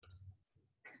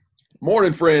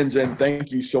Morning, friends, and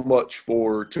thank you so much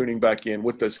for tuning back in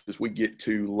with us as we get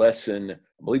to I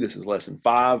believe this is lesson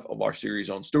 5 of our series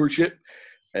on stewardship.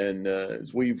 And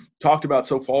as we've talked about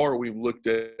so far, we've looked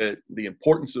at the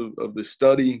importance of this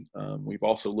study. We've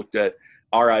also looked at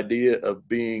our idea of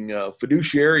being a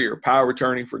fiduciary or power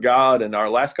returning for God. And our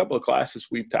last couple of classes,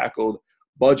 we've tackled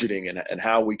budgeting and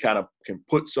how we kind of can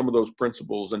put some of those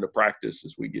principles into practice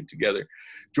as we get together.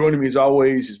 Joining me as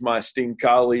always is my esteemed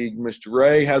colleague, Mr.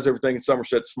 Ray. How's everything in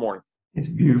Somerset this morning? It's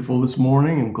beautiful this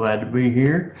morning. I'm glad to be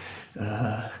here.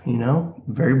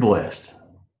 Very blessed.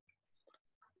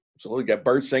 So we got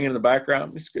birds singing in the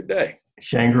background. It's a good day.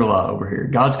 Shangri-La over here,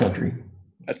 God's country.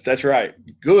 That's right.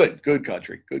 Good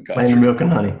country. Land of milk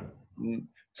and honey.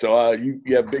 So you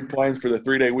have big plans for the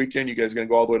 3-day weekend? You guys going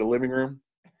to go all the way to living room?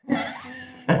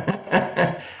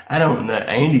 I don't know.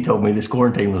 Andy told me this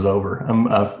quarantine was over.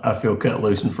 I feel cut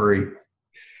loose and free.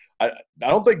 I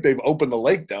don't think they've opened the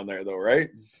lake down there though, right?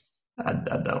 I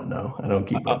don't know. I don't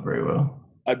keep up very well.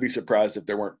 I'd be surprised if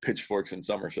there weren't pitchforks in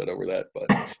Somerset over that. But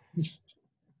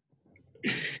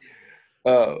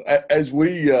as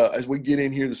we get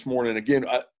in here this morning, again,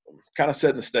 kind of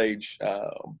setting the stage.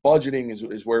 Budgeting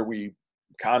is where we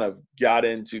kind of got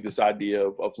into this idea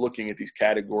of looking at these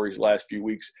categories the last few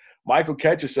weeks. Michael,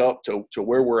 catch us up to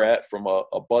where we're at from a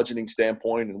budgeting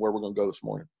standpoint and where we're going to go this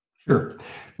morning. Sure.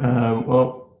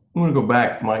 Well, I'm going to go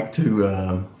back, Mike, to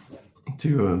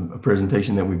a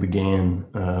presentation that we began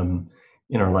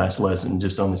in our last lesson,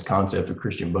 just on this concept of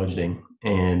Christian budgeting.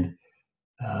 And,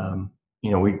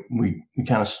 we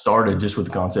kind of started just with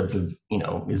the concept of,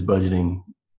 is budgeting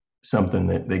something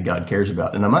that God cares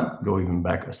about? And I might go even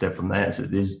back a step from that. So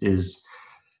is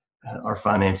our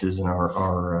finances and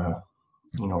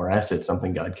our assets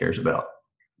something God cares about?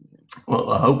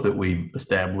 Well, I hope that we've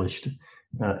established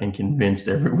and convinced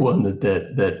everyone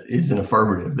that is an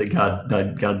affirmative,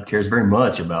 that God cares very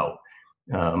much about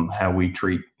how we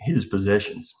treat His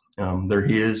possessions. They're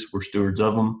His, we're stewards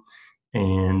of them,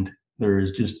 and there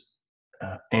is just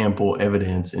ample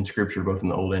evidence in Scripture, both in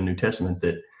the Old and New Testament,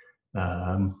 that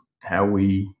how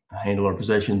we handle our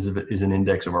possessions is an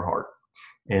index of our heart.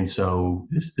 And so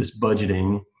this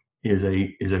budgeting is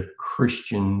a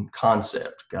Christian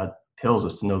concept. God tells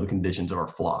us to know the conditions of our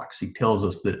flocks. He tells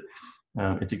us that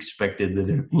it's expected that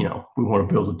if we want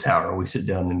to build a tower, we sit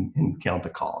down and count the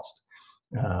cost.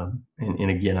 And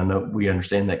again, I know we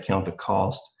understand that count the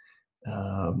cost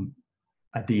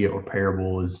idea or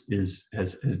parable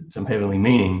has some heavenly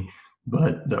meaning,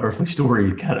 but the earthly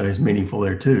story kind of is meaningful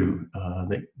there too.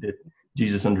 That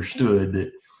Jesus understood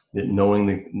that knowing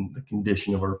the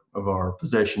condition of our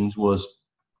possessions was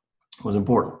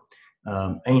important.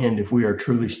 And if we are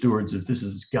truly stewards, if this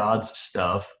is God's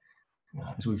stuff,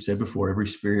 as we've said before,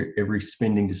 every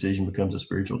spending decision becomes a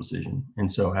spiritual decision. And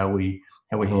so how we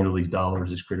handle these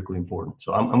dollars is critically important.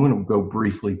 So I'm going to go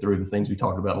briefly through the things we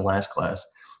talked about in the last class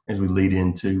as we lead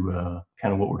into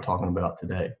kind of what we're talking about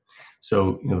today.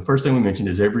 So, the first thing we mentioned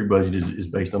is every budget is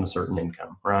based on a certain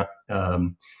income, right?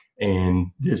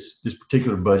 And this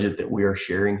particular budget that we are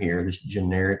sharing here, this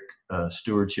generic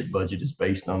stewardship budget, is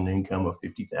based on an income of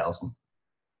 $50,000.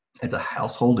 It's a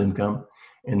household income,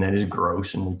 and that is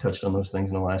gross. And we touched on those things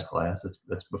in the last class.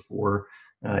 That's before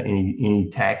any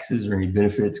taxes or any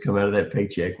benefits come out of that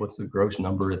paycheck. What's the gross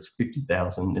number? It's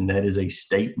 $50,000, and that is a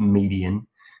state median.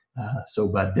 So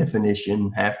by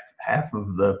definition, half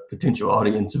of the potential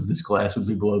audience of this class would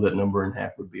be below that number, and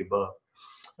half would be above.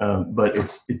 But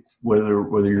it's whether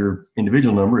your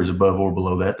individual number is above or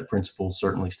below that, the principles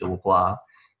certainly still apply.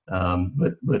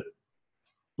 But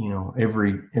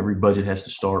every budget has to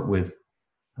start with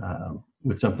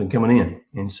something coming in,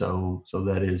 and so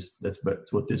that's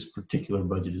what this particular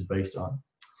budget is based on.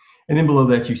 And then below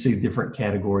that, you see different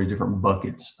categories, different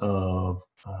buckets of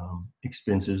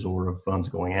expenses or of funds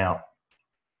going out.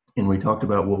 And we talked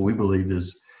about what we believe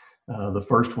is the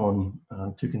first one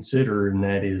to consider, and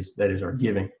that is our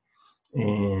giving.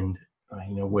 And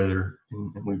whether,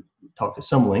 and we talked at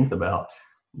some length about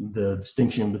the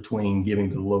distinction between giving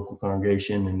to the local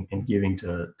congregation and giving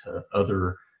to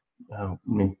other,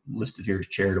 listed here as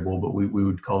charitable, but we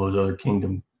would call those other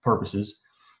kingdom purposes,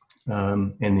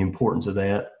 and the importance of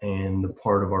that, and the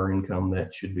part of our income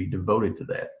that should be devoted to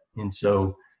that. And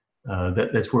so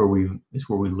that's where we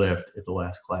left at the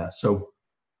last class. So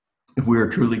if we are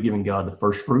truly giving God the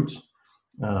first fruits,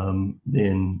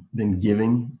 then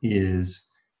giving is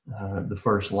the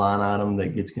first line item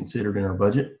that gets considered in our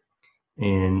budget,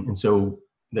 and so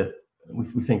that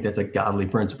we think that's a godly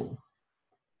principle.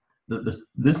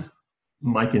 This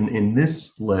Mike, in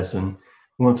this lesson,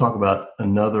 we want to talk about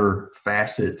another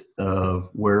facet of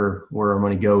where our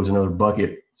money goes, another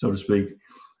bucket, so to speak,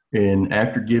 And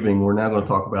after giving, we're now going to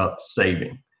talk about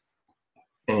saving.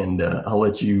 And I'll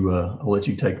let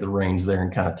you take the reins there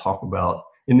and kind of talk about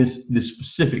in this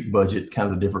specific budget, kind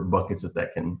of the different buckets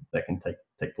that can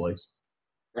take place.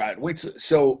 Right.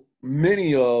 So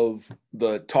many of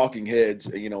the talking heads,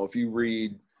 if you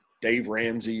read Dave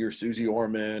Ramsey or Susie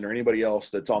Orman or anybody else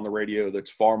that's on the radio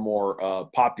that's far more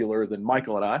popular than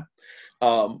Michael and I,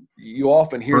 you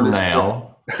often hear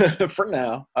for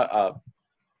now,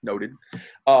 noted.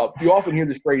 You often hear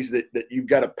this phrase that you've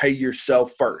got to pay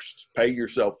yourself first. Pay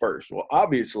yourself first. Well,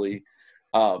 obviously,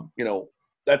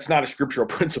 that's not a scriptural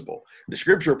principle. The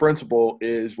scriptural principle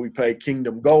is we pay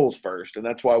kingdom goals first, and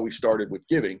that's why we started with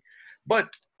giving.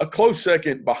 But a close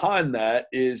second behind that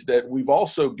is that we've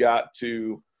also got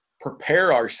to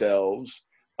prepare ourselves,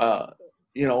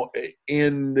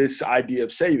 in this idea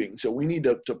of saving. So we need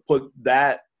to put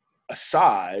that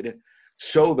aside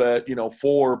so that,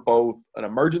 for both an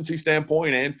emergency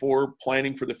standpoint and for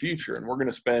planning for the future. And we're going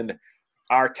to spend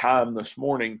our time this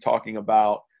morning talking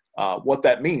about what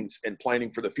that means in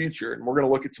planning for the future. And we're going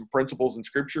to look at some principles in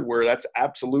Scripture where that's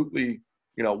absolutely,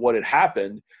 what had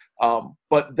happened.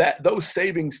 But those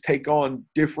savings take on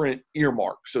different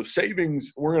earmarks. So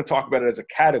savings, we're going to talk about it as a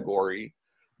category,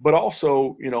 but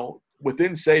also,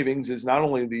 within savings is not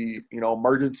only the,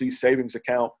 emergency savings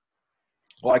account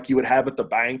like you would have at the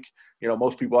bank.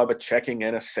 Most people have a checking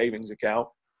and a savings account,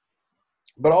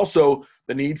 but also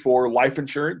the need for life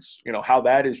insurance, how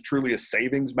that is truly a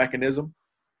savings mechanism,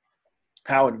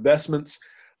 how investments,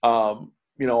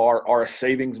 are a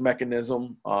savings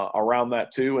mechanism around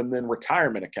that too. And then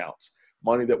retirement accounts,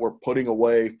 money that we're putting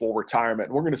away for retirement.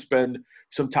 And we're going to spend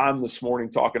some time this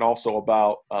morning talking also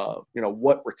about,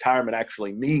 what retirement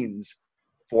actually means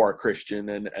for a Christian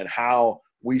and how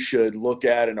we should look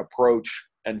at and approach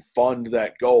and fund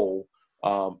that goal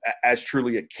as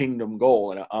truly a kingdom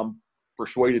goal. And I'm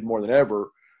persuaded more than ever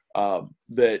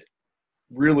that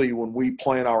really when we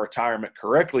plan our retirement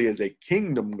correctly as a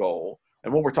kingdom goal,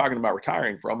 and what we're talking about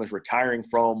retiring from is retiring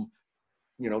from,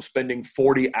 spending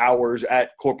 40 hours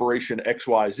at corporation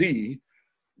XYZ,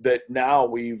 that now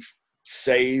we've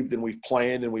saved and we've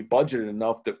planned and we've budgeted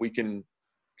enough that we can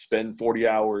spend 40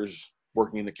 hours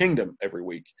working in the kingdom every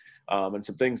week, and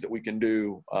some things that we can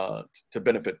do to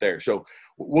benefit there. So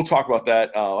we'll talk about that.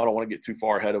 I don't want to get too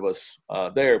far ahead of us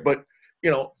there, but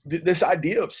this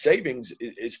idea of savings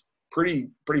is pretty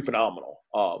phenomenal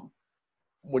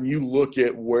when you look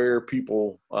at where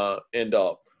people end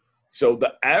up. So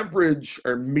the average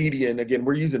or median, again,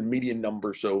 we're using median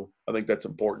numbers, so I think that's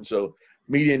important. So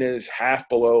median is half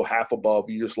below, half above.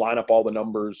 You just line up all the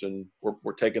numbers, and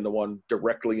we're taking the one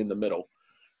directly in the middle.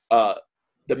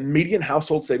 The median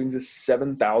household savings is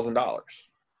 $7,000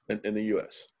 in the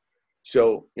U.S.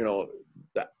 So,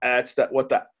 that's what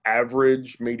the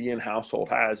average median household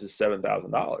has is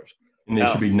 $7,000. And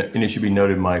it should be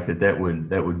noted, Mike, that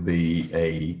would be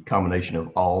a combination of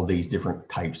all these different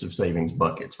types of savings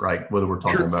buckets, right? Whether we're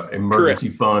talking about emergency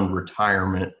fund,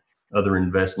 retirement, other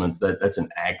investments, that's an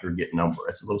aggregate number.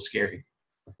 That's a little scary.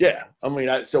 Yeah. I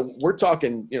mean, so we're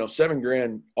talking,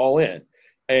 $7,000 all in.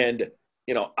 And,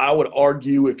 I would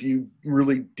argue if you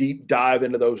really deep dive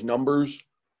into those numbers,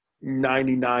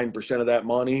 99% of that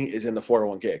money is in the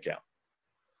 401k account.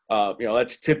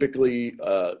 That's typically,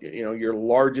 your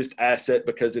largest asset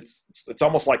because it's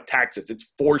almost like taxes. It's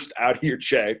forced out of your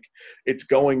check. It's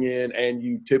going in, and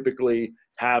you typically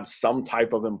have some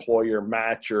type of employer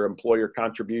match or employer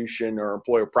contribution or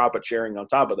employer profit sharing on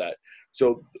top of that.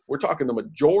 So we're talking the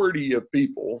majority of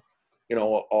people,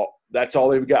 that's all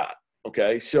they've got.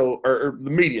 Okay. So, or the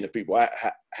median of people,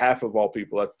 half of all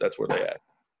people, that's where they at.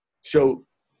 So,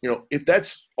 if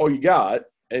that's all you got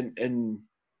and an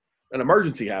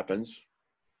emergency happens,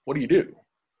 what do you do?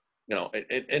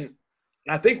 And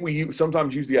I think we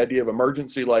sometimes use the idea of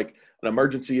emergency, like an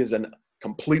emergency is a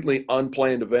completely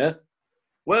unplanned event.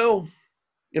 Well,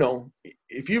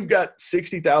 if you've got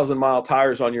 60,000 mile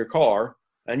tires on your car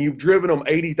and you've driven them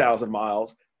 80,000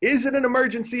 miles, is it an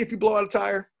emergency if you blow out a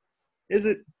tire? Is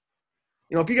it?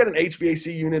 If you got an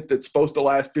HVAC unit that's supposed to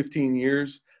last 15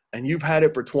 years and you've had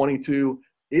it for 22,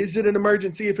 is it an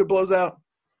emergency if it blows out?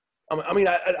 I mean,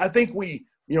 I think we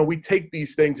take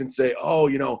these things and say, oh,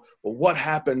 well, what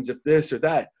happens if this or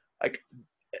that? Like,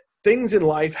 things in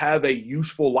life have a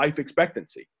useful life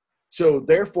expectancy. So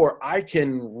therefore, I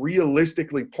can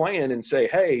realistically plan and say,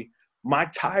 hey, my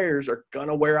tires are going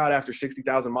to wear out after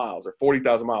 60,000 miles or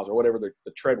 40,000 miles or whatever the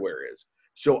tread wear is.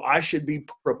 So I should be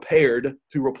prepared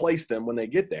to replace them when they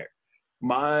get there.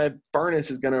 My furnace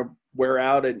is going to wear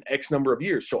out in X number of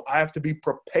years. So I have to be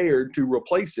prepared to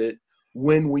replace it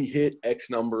when we hit X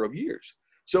number of years.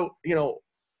 So,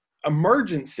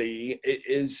 emergency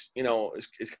is kind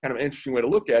of an interesting way to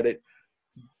look at it.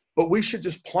 But we should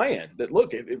just plan that.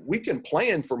 Look, if we can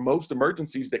plan for most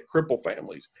emergencies that cripple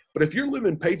families, but if you're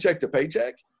living paycheck to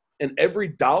paycheck and every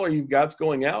dollar you've got's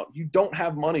going out, you don't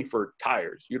have money for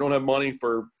tires. You don't have money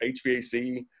for HVAC.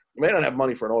 You may not have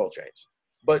money for an oil change,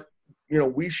 but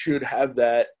we should have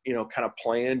that, kind of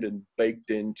planned and baked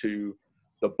into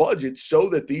the budget so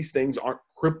that these things aren't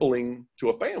crippling to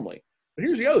a family. But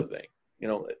here's the other thing,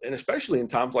 and especially in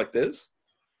times like this,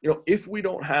 if we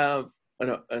don't have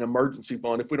an emergency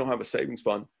fund, if we don't have a savings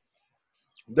fund,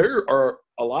 there are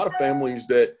a lot of families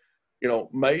that,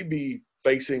 may be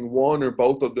facing one or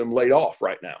both of them laid off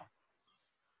right now.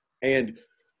 And,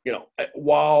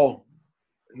 while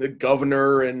the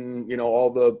governor and,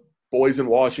 all the boys in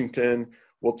Washington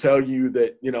will tell you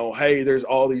that, hey, there's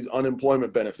all these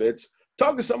unemployment benefits,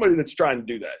 talk to somebody that's trying to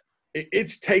do that.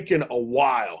 It's taken a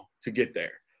while to get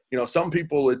there. Some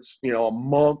people it's, a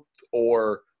month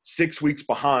or 6 weeks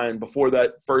behind before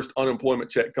that first unemployment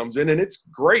check comes in. And it's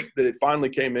great that it finally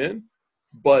came in,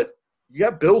 but you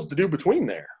got bills to do between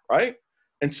there, right?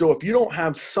 And so if you don't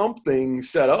have something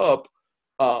set up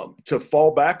to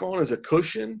fall back on as a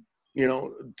cushion,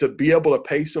 to be able to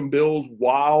pay some bills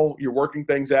while you're working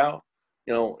things out,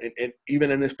 and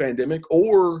even in this pandemic,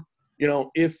 or,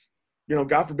 if,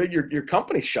 God forbid your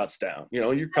company shuts down,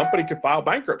 your company could file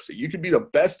bankruptcy. You could be the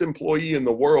best employee in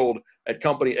the world at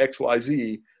company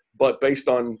XYZ, but based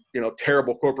on,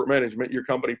 terrible corporate management, your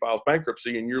company files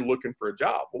bankruptcy and you're looking for a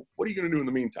job. Well, what are you going to do in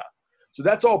the meantime? So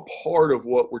that's all part of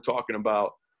what we're talking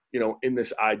about, in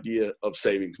this idea of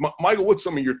savings. Michael, what's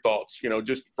some of your thoughts,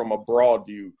 just from a broad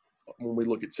view when we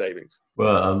look at savings?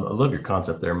 Well, I love your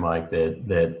concept there, Mike,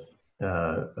 that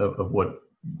of what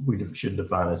we should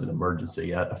define as an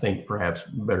emergency. I think perhaps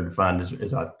better defined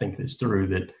as I think this through,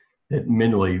 that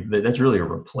mentally, that's really a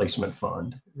replacement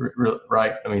fund,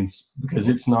 right? I mean, because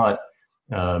it's not,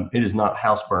 it is not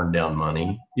house burn down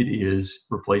money. It is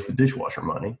replace the dishwasher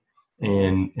money.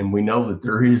 And we know that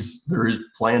there is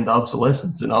planned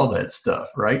obsolescence and all that stuff,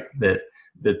 right? That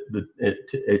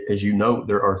as you know,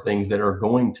 there are things that are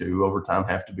going to over time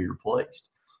have to be replaced.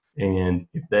 And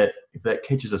if that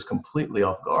catches us completely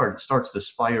off guard, it starts the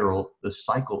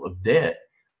cycle of debt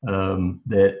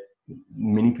that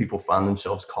many people find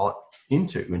themselves caught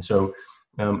into. And so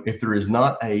if there is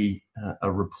not a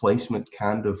replacement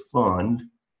kind of fund,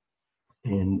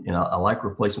 and I like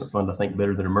replacement fund, I think,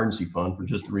 better than emergency fund for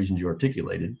just the reasons you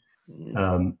articulated.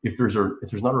 If there's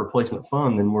not a replacement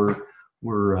fund, then we're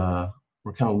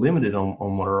kind of limited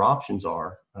on what our options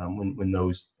are when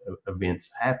those events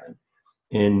happen.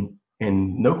 And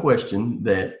no question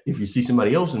that if you see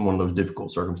somebody else in one of those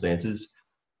difficult circumstances,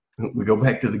 we go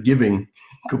back to the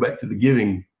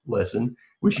giving lesson.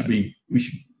 We should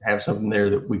have something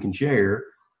there that we can share.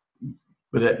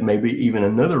 But that may be even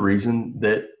another reason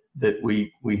that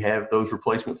we have those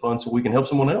replacement funds, so we can help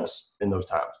someone else in those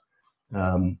times.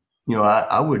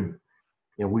 I would,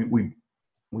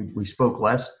 we spoke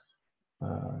last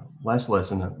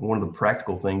lesson. One of the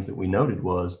practical things that we noted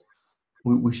was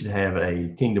we should have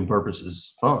a kingdom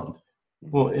purposes fund.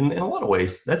 Well, in a lot of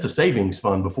ways, that's a savings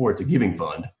fund before it's a giving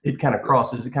fund. It kind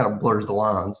of blurs the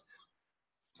lines.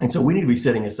 And so we need to be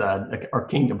setting aside our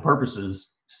kingdom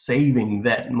purposes, saving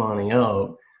that money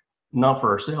up, not for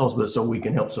ourselves, but so we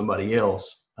can help somebody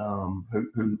else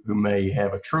who may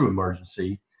have a true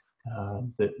emergency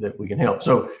that we can help.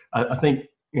 So I think,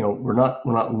 we're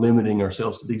not limiting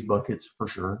ourselves to these buckets for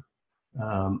sure.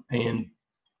 And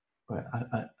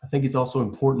I think it's also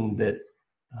important that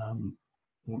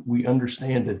we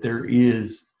understand that there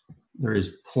is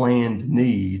planned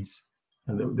needs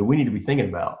that we need to be thinking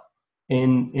about.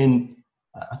 And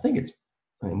I think it's,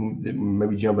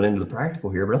 maybe jumping into the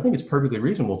practical here, but I think it's perfectly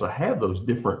reasonable to have those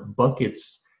different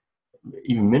buckets,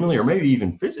 even mentally or maybe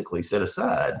even physically, set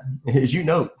aside. As you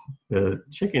know, the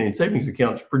checking and savings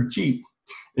account is pretty cheap.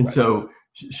 And right. So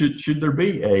should there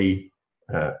be a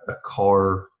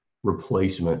car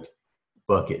replacement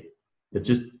bucket?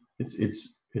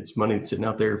 It's money that's sitting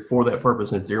out there for that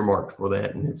purpose, and it's earmarked for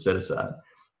that, and it's set aside.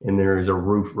 And there is a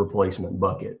roof replacement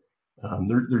bucket.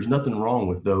 There's nothing wrong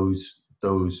with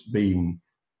those being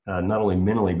not only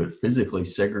mentally but physically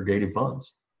segregated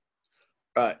funds.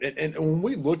 And when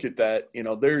we look at that,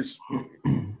 there's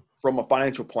from a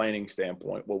financial planning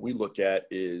standpoint, what we look at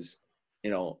is,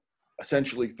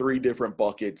 essentially three different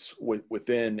buckets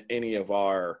within any of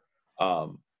our,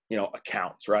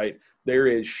 accounts, right? There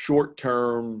is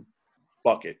short-term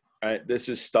bucket, right? This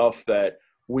is stuff that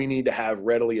we need to have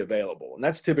readily available. And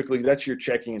that's your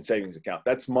checking and savings account.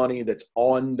 That's money that's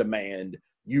on demand.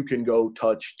 You can go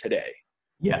touch today.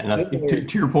 Yeah, and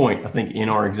to your point, I think in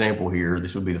our example here,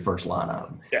 this would be the first line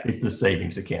item. Yeah. It's the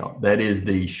savings account. That is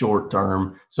the short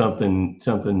term.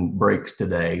 Something breaks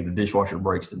today. The dishwasher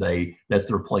breaks today. That's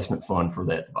the replacement fund for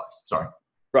that device. Sorry.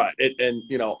 Right. And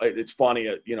it's funny,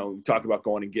 we talk about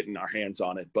going and getting our hands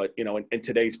on it, but, in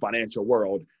today's financial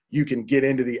world, you can get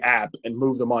into the app and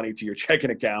move the money to your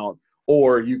checking account,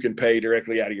 or you can pay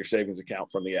directly out of your savings account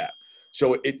from the app.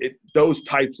 So those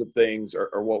types of things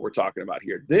are what we're talking about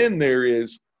here. Then there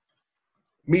is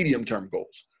medium-term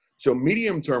goals. So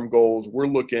medium-term goals, we're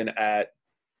looking at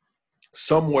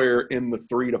somewhere in the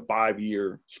 3 to 5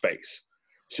 year space.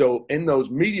 So in those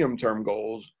medium-term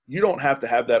goals, you don't have to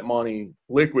have that money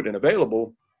liquid and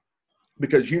available,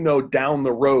 because down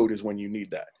the road is when you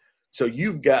need that. So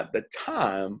you've got the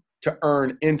time to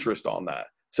earn interest on that.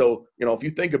 So, if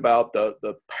you think about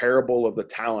the parable of the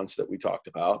talents that we talked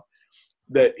about,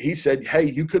 that he said, hey,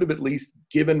 you could have at least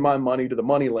given my money to the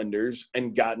money lenders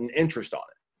and gotten interest on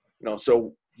it.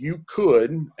 So you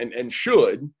could and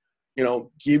should,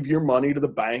 give your money to the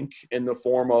bank in the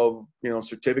form of,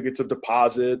 certificates of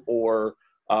deposit, or,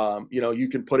 you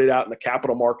can put it out in the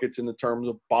capital markets in the terms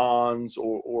of bonds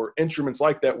or instruments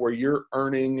like that, where you're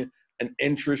earning an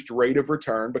interest rate of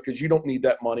return because you don't need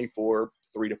that money for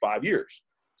 3 to 5 years.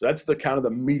 So that's the kind of the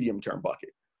medium-term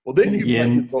bucket. Well, then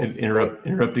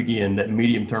interrupt again. That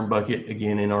medium-term bucket,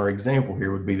 again, in our example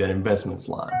here, would be that investments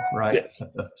line, right?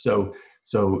 Yeah.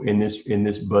 So in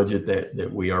this budget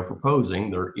that we are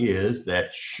proposing, there is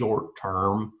that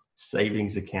short-term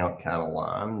savings account kind of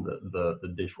line,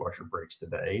 the dishwasher breaks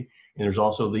today, and there's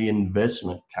also the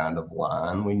investment kind of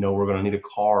line. We know we're going to need a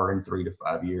car in 3 to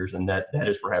 5 years, and that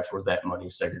is perhaps where that money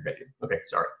is segregated. Okay,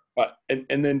 sorry.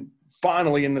 And then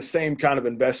finally, in the same kind of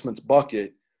investments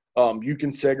bucket, you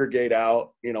can segregate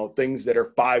out, things that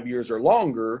are 5 years or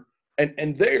longer.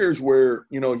 And there's where,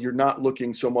 you're not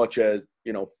looking so much as,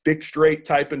 fixed rate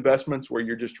type investments where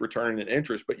you're just returning an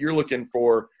interest, but you're looking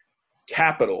for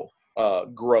capital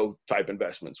growth type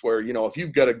investments where, if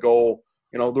you've got a goal,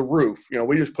 the roof,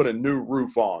 we just put a new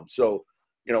roof on. So,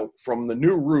 from the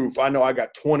new roof, I know I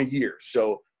got 20 years.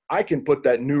 So I can put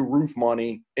that new roof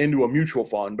money into a mutual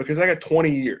fund because I got 20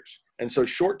 years. And so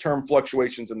short-term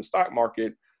fluctuations in the stock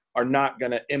market are not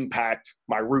going to impact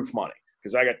my roof money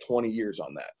because I got 20 years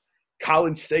on that.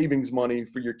 College savings money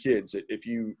for your kids, if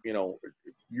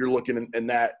you're looking in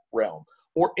that realm,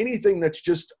 or anything that's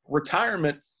just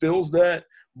retirement fills that,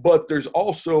 but there's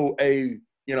also a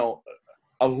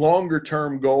longer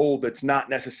term goal that's not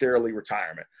necessarily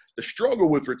retirement. The struggle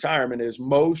with retirement is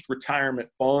most retirement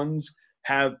funds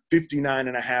have 59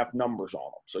 and a half numbers on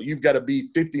them. So you've got to be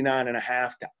 59 and a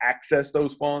half to access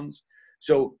those funds.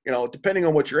 So, depending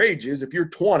on what your age is, if you're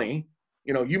 20,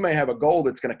 you may have a goal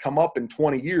that's going to come up in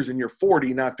 20 years and you're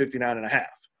 40, not 59 and a half.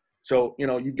 So,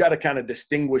 you've got to kind of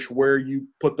distinguish where you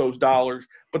put those dollars.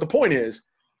 But the point is,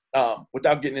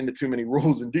 without getting into too many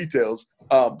rules and details,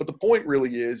 but the point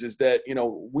really is that,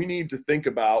 we need to think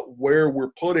about where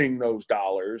we're putting those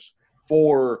dollars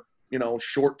for,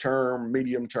 short-term,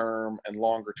 medium-term, and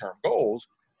longer-term goals.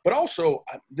 But also,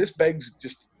 this begs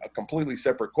just a completely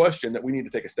separate question that we need to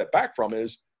take a step back from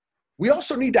is we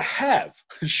also need to have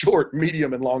short,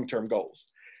 medium, and long-term goals,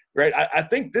 right? I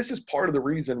think this is part of the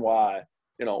reason why,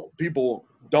 people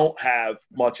don't have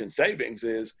much in savings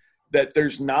is that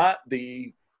there's not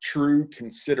the true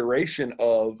consideration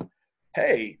of,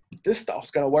 hey, this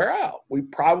stuff's going to wear out. We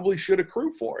probably should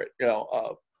accrue for it.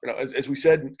 As we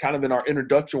said kind of in our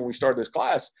introduction when we started this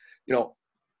class,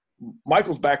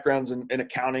 Michael's background's in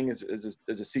accounting as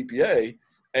a CPA,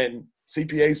 and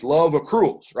CPAs love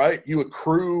accruals, right? You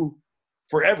accrue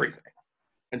for everything.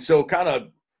 And so kind of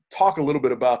talk a little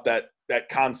bit about that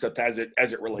concept as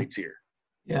it relates here.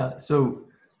 Yeah. So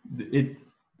I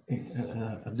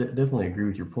definitely agree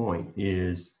with your point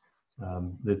is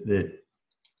that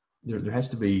there has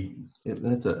to be,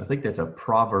 I think that's a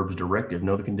Proverbs directive,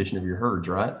 know the condition of your herds,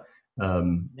 right?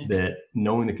 That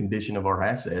knowing the condition of our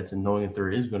assets and knowing that there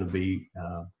is going to be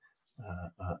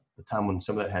the time when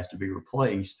some of that has to be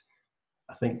replaced,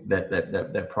 I think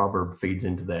that proverb feeds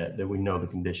into that we know the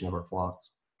condition of our flocks.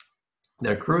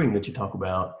 The accruing that you talk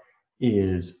about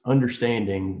is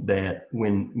understanding that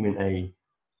when a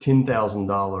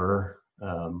 $10,000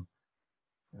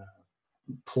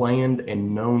 planned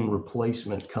and known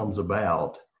replacement comes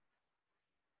about,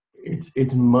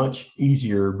 it's much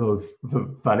easier both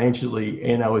financially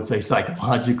and I would say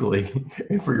psychologically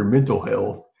and for your mental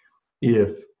health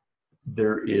if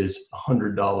there is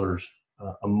 $100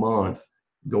 a month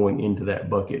going into that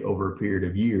bucket over a period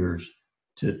of years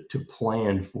to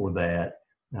plan for that,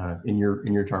 in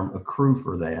your term, accrue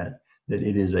for that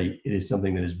it is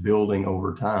something that is building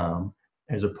over time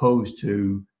as opposed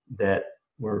to that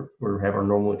we have our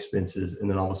normal expenses, and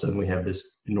then all of a sudden we have this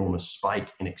enormous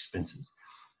spike in expenses.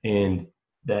 And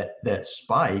that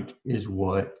spike is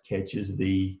what catches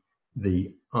the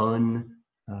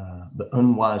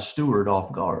unwise steward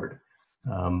off guard,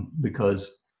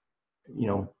 because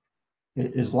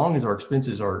as long as our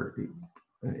expenses are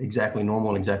exactly normal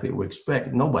and exactly what we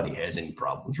expect, nobody has any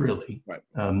problems really. Right.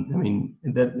 I mean,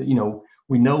 that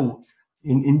we know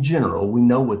in general, we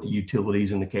know what the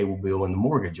utilities and the cable bill and the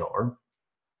mortgage are.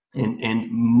 And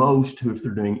most who, if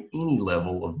they're doing any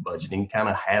level of budgeting, kind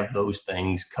of have those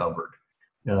things covered.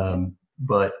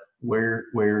 But where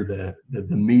the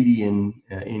median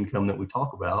income that we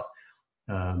talk about,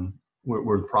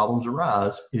 where the problems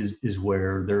arise is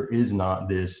where there is not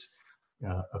this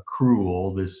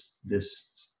accrual,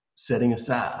 this setting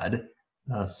aside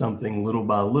something little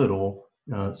by little,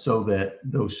 so that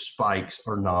those spikes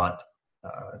are not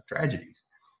tragedies.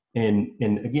 And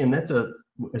again,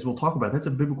 as we'll talk about, that's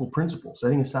a biblical principle,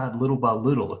 setting aside little by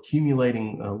little,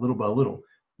 accumulating little by little,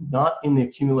 not in the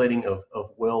accumulating of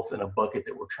wealth in a bucket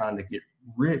that we're trying to get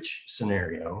rich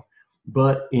scenario,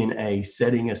 but in a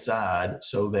setting aside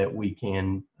so that we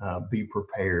can be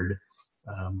prepared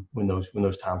when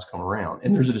those times come around.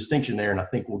 And there's a distinction there, and I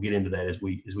think we'll get into that as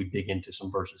we dig into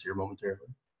some verses here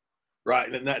momentarily.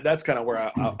 Right, and that's kind of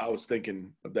where I was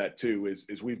thinking of that too. Is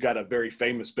we've got a very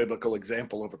famous biblical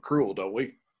example of accrual, don't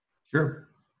we? Sure,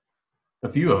 a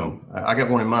few of them. I got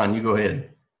one in mind. You go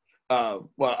ahead.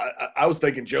 Well, I was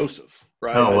thinking Joseph,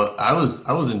 right? Oh, well, I was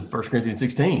in 1 Corinthians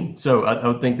 16. So I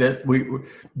would think that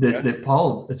that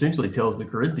Paul essentially tells the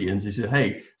Corinthians, he said,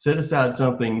 hey, set aside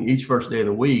something each first day of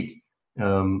the week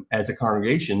as a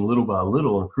congregation, little by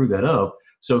little, and accrue that up,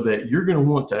 so that you're going to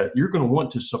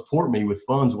want to support me with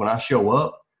funds when I show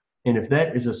up. And if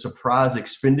that is a surprise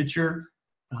expenditure,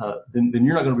 then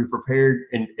you're not going to be prepared.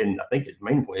 And I think his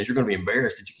main point is you're going to be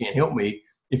embarrassed that you can't help me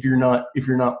if you're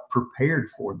not prepared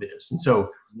for this. And so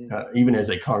even as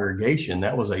a congregation,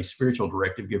 that was a spiritual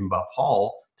directive given by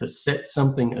Paul to set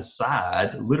something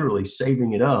aside, literally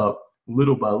saving it up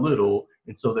little by little.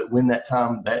 And so that when that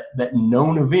time, that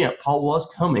known event, Paul was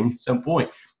coming at some point,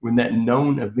 when that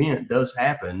known event does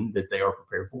happen, that they are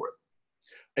prepared for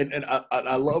it. And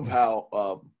I love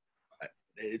how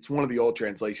it's one of the old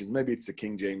translations, maybe it's the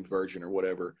King James Version or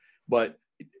whatever, but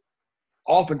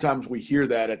oftentimes we hear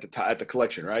that at the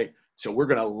collection, right? So we're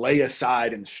going to lay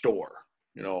aside and store,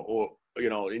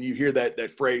 and you hear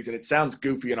that phrase, and it sounds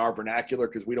goofy in our vernacular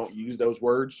because we don't use those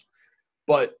words.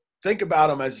 But think about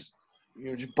them as,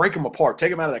 just break them apart, take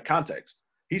them out of that context.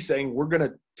 He's saying we're going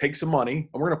to take some money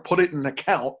and we're going to put it in an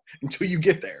account until you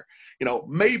get there.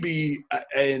 Maybe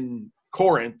in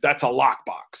Corinth, that's a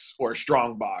lockbox or a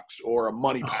strong box or a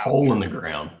money pouch. A hole in the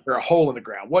ground. Or a hole in the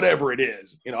ground, whatever it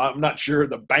is. I'm not sure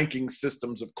the banking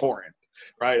systems of Corinth,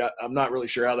 right? I'm not really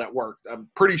sure how that worked. I'm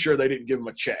pretty sure they didn't give him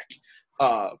a check.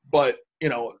 But,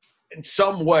 in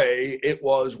some way it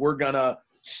was, we're going to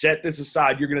set this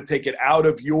aside. You're going to take it out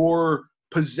of your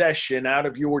possession, out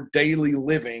of your daily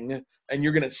living, and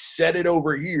you're going to set it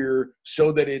over here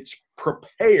so that it's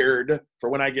prepared for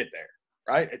when I get there,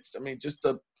 right? It's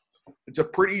a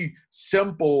pretty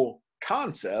simple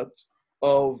concept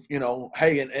of,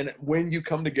 hey, and when you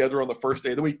come together on the first day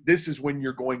of the week, this is when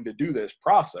you're going to do this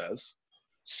process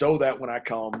so that when I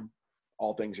come,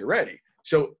 all things are ready.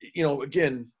 So,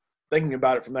 again, thinking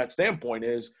about it from that standpoint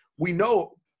is we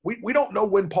don't know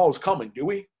when Paul's coming, do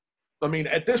we? I mean,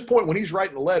 at this point, when he's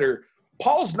writing the letter,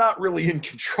 Paul's not really in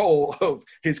control of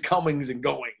his comings and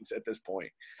goings at this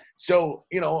point. So,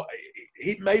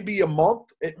 it may be a month,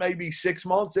 it may be 6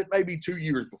 months, it may be 2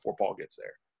 years before Paul gets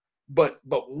there. But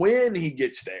when he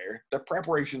gets there, the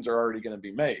preparations are already going to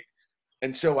be made.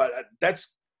 And so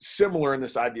that's similar in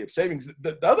this idea of savings.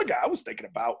 The other guy I was thinking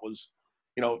about was,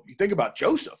 you think about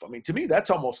Joseph. I mean, to me,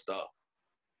 that's almost the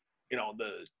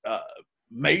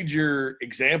major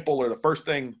example or the first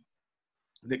thing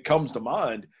that comes to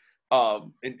mind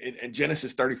in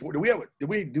Genesis 34. Did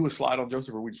we do a slide on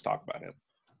Joseph, or we just talk about him?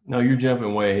 No, you're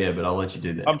jumping way ahead, but I'll let you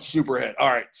do that. I'm super ahead. All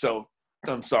right. So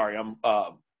I'm sorry.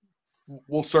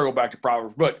 We'll circle back to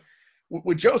Proverbs, but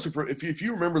with Joseph, if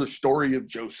you remember the story of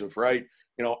Joseph, right?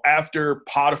 After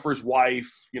Potiphar's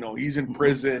wife, he's in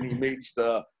prison. He meets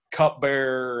the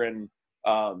cupbearer and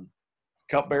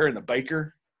the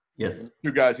baker. Yes.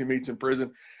 Two guys he meets in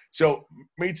prison. So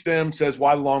meets them, says,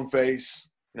 "Why the long face?"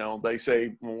 They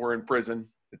say, "When we're in prison,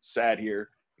 it's sad here."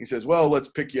 He says, "Well, let's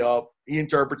pick you up." He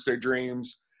interprets their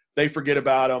dreams. They forget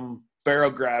about him. Pharaoh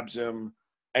grabs him,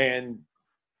 and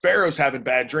Pharaoh's having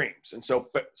bad dreams. And so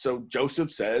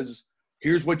Joseph says,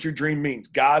 "Here's what your dream means.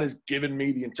 God has given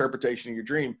me the interpretation of your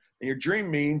dream." And your dream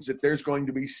means that there's going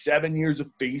to be 7 years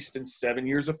of feast and 7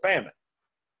 years of famine.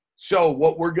 So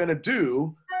what we're going to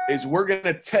do is we're going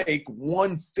to take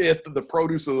 1/5 of the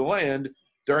produce of the land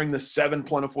during the 7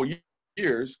 plentiful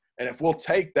years. And if we'll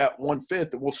take that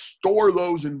 1/5 and we'll store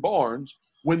those in barns,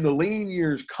 when the lean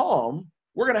years come,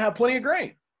 we're going to have plenty of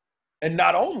grain. And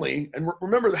not only, and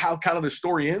remember how kind of the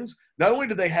story ends, not only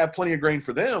did they have plenty of grain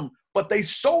for them, but they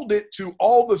sold it to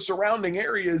all the surrounding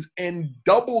areas and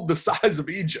doubled the size of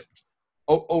Egypt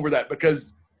over that.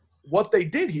 Because what they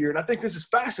did here, and I think this is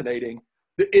fascinating,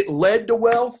 it led to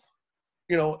wealth,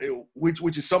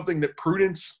 which is something that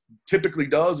prudence typically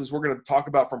does, as we're going to talk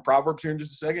about from Proverbs here in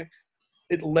just a second.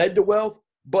 It led to wealth,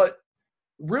 but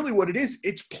really what it is,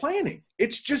 it's planning.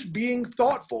 It's just being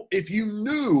thoughtful. If you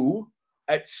knew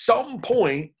at some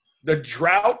point the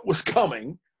drought was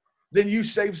coming, then you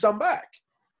save some back,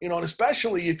 and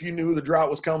especially if you knew the drought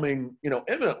was coming,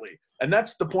 imminently. And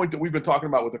that's the point that we've been talking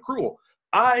about with accrual.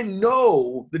 I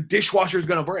know the dishwasher is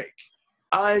going to break.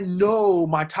 I know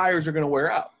my tires are going to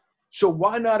wear out. So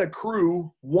why not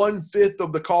accrue 1/5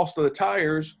 of the cost of the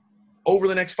tires over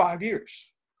the next 5 years?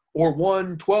 Or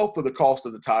 1/12 of the cost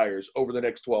of the tires over the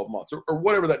next 12 months, or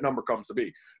whatever that number comes to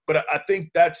be. But I think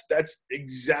that's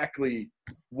exactly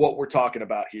what we're talking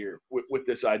about here with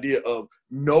this idea of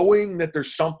knowing that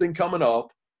there's something coming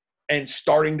up and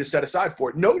starting to set aside for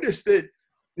it. Notice that,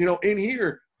 in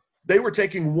here, they were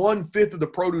taking 1/5 of the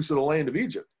produce of the land of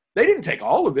Egypt. They didn't take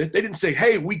all of it. They didn't say,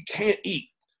 hey, we can't eat.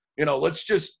 Let's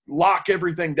just lock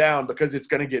everything down because it's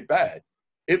going to get bad.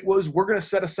 It was, we're going to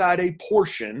set aside a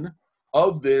portion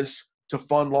of this to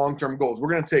fund long-term goals. We're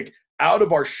going to take out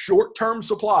of our short-term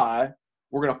supply,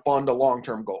 we're going to fund a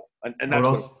long-term goal. And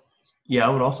that's I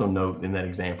would also note in that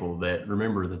example that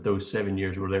remember that those 7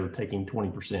 years where they were taking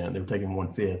 20%, they were taking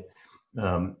 1/5.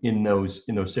 In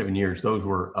those 7 years, those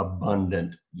were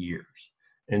abundant years.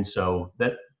 And so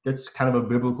that's kind of a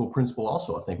biblical principle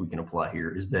also I think we can apply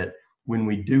here, is that when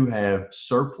we do have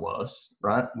surplus,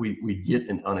 right, we get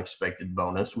an unexpected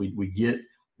bonus. We get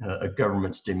a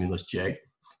government stimulus check.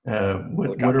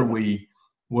 What are we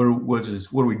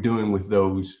doing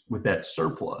with that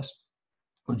surplus?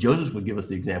 Well, Joseph would give us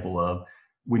the example of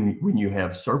when you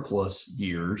have surplus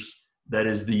years, that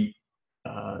is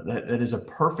that is a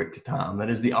perfect time. That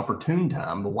is the opportune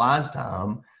time, the wise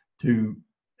time to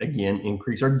again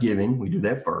increase our giving. We do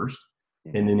that first,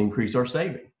 and then increase our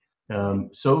saving,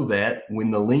 so that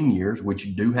when the lean years,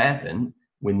 which do happen,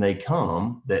 when they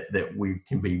come, that we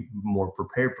can be more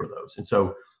prepared for those. And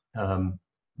so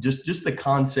just the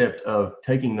concept of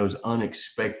taking those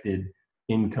unexpected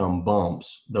income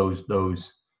bumps,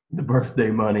 the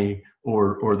birthday money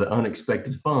or the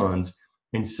unexpected funds,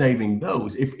 and saving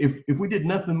those. If we did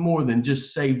nothing more than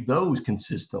just save those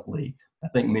consistently, I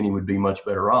think many would be much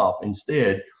better off.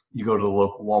 Instead, you go to the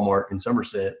local Walmart in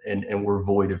Somerset and we're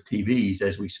void of TVs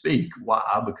as we speak.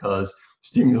 Why? Because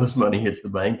stimulus money hits the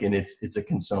bank and it's a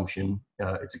consumption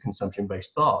based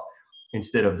thought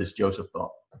instead of this Joseph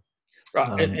thought.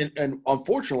 Right. And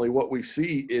unfortunately what we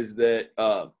see is that,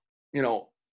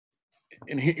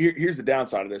 and here's the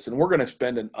downside of this, and we're going to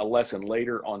spend a lesson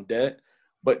later on debt,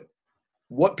 but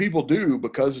what people do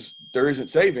because there isn't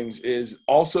savings is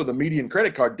also the median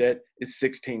credit card debt is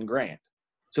 $16,000.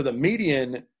 So the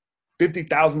median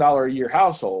 $50,000 a year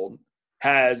household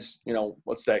has,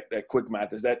 what's that quick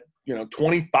math? Is that,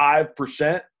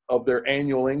 25% of their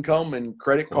annual income in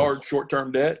credit card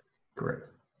short-term debt? Correct.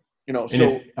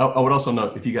 I would also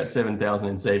note if you got $7,000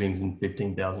 in savings and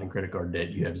 $15,000 in credit card debt,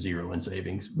 you have zero in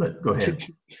savings. But go ahead.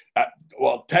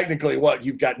 Well, technically,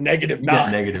 you've got -9. You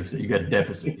got negatives. You got a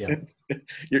deficit. Yeah.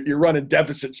 You're running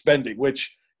deficit spending,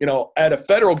 which at a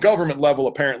federal government level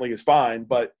apparently is fine,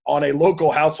 but on a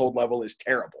local household level is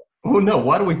terrible. Oh no!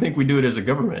 Why do we think we do it as a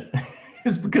government?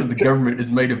 It's because the government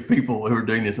is made of people who are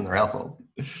doing this in their household.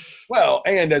 Well,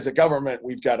 and as a government,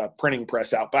 we've got a printing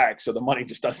press out back, so the money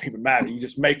just doesn't even matter. You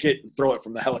just make it and throw it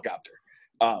from the helicopter.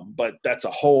 But that's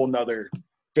a whole nother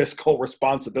fiscal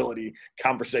responsibility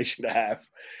conversation to have.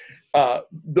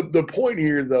 The point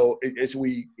here, though, as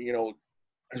we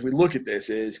look at this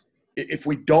is if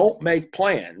we don't make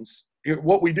plans,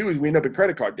 what we do is we end up in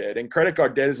credit card debt, and credit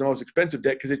card debt is the most expensive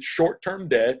debt because it's short-term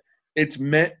debt. It's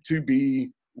meant to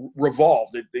be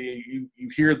revolved. You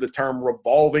hear the term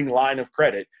revolving line of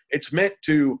credit. It's meant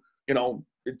to,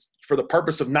 it's for the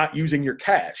purpose of not using your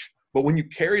cash. But when you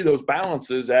carry those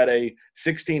balances at a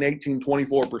 16, 18,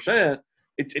 24%,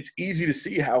 it's easy to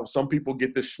see how some people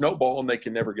get this snowball and they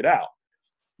can never get out.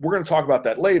 We're going to talk about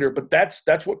that later, but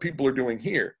that's what people are doing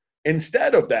here.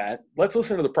 Instead of that, let's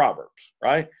listen to the Proverbs,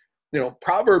 right?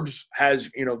 Proverbs has,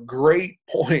 great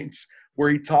points where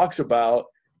he talks about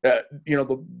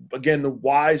The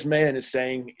wise man is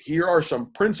saying, here are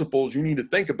some principles you need to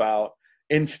think about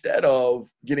instead of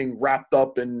getting wrapped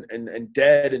up and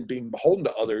dead and being beholden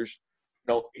to others.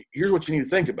 Here's what you need to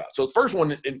think about. So the first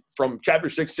one from chapter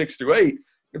 6 through 8,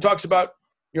 it talks about,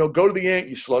 go to the ant,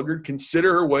 you sluggard,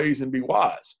 consider her ways and be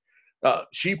wise.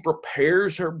 She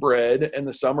prepares her bread in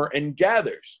the summer and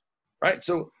gathers, right?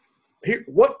 So here,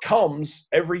 what comes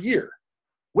every year?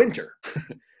 Winter.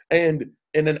 And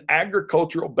in an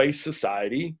agricultural-based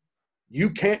society, you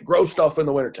can't grow stuff in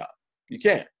the wintertime. You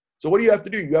can't. So what do you have to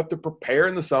do? You have to prepare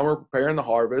in the summer, prepare in the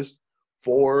harvest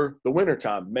for the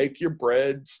wintertime. Make your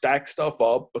bread, stack stuff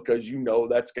up because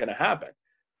that's going to happen.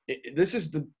 This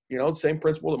is the same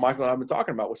principle that Michael and I have been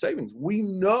talking about with savings. We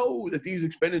know that these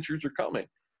expenditures are coming.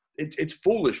 It's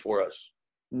foolish for us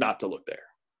not to look there.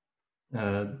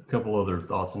 A couple other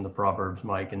thoughts in the Proverbs,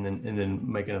 Mike, and then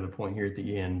make another point here at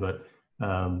the end. But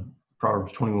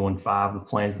Proverbs 21:5, the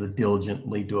plans of the diligent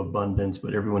lead to abundance,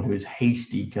 but everyone who is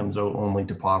hasty comes only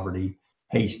to poverty.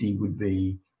 Hasty would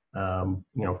be, kind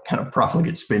of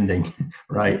profligate spending,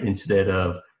 right? Instead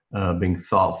of being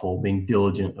thoughtful, being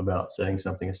diligent about setting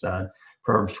something aside.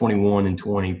 Proverbs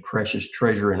 21:20, precious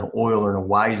treasure and oil are in a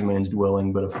wise man's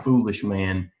dwelling, but a foolish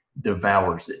man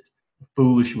devours it. A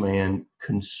foolish man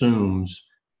consumes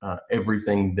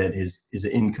everything that is his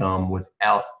income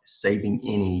without saving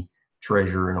any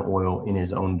treasure and oil in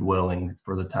his own dwelling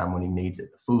for the time when he needs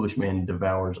it. The foolish man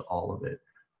devours all of it.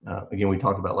 Again, we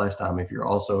talked about last time, if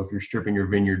you're stripping your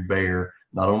vineyard bare,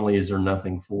 not only is there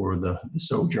nothing for the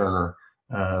sojourner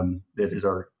that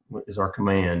is our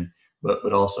command,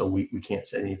 but also we can't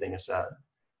set anything aside.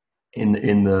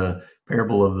 In the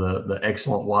parable of the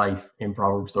excellent wife in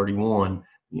Proverbs 31,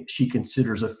 she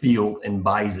considers a field and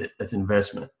buys it. That's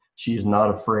investment. She is not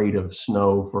afraid of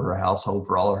snow for her household,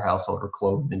 for all her household are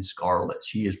clothed in scarlet.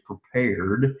 She is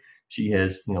prepared. She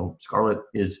has, scarlet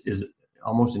is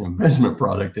almost an investment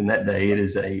product in that day. It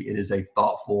is a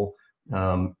thoughtful,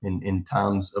 in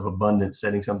times of abundance,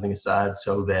 setting something aside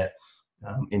so that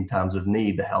in times of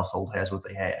need, the household has what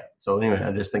they have. So anyway,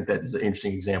 I just think that is an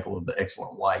interesting example of the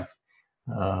excellent wife.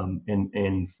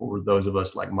 And for those of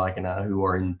us like Mike and I who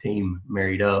are in team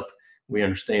Married Up, we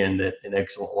understand that an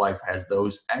excellent wife has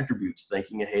those attributes,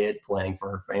 thinking ahead, planning for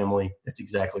her family. That's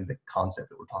exactly the concept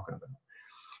that we're talking about.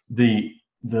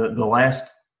 The last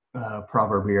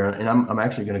proverb here, and I'm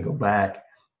actually going to go back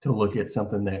to look at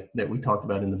something that we talked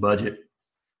about in the budget,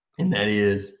 and that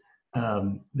is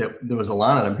that there was a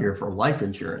line item here for life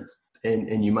insurance,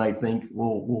 and you might think,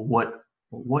 well,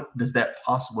 what does that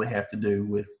possibly have to do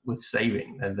with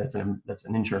saving? That's an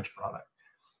insurance product.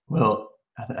 Well,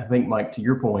 I think, Mike, to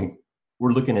your point,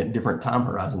 we're looking at different time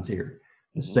horizons here.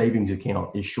 The savings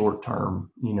account is short-term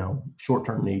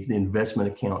needs. The investment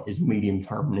account is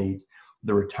medium-term needs.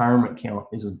 The retirement account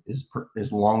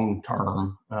is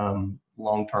long-term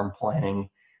planning.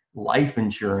 Life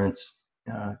insurance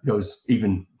goes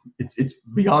it's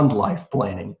beyond life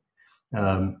planning.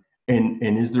 And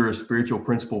is there a spiritual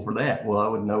principle for that? Well, I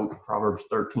would note Proverbs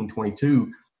 13:22,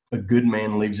 a good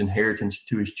man leaves inheritance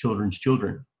to his children's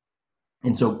children.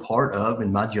 And so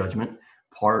in my judgment,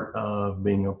 part of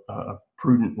being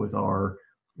prudent with our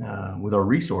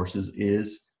resources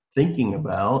is thinking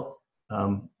about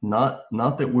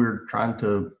not that we're trying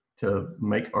to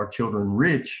make our children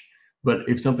rich, but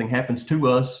if something happens to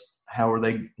us,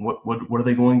 what are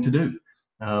they going to do?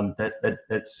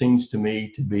 That seems to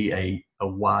me to be a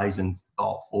wise and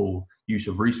thoughtful use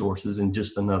of resources, and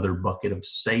just another bucket of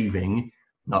saving,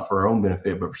 not for our own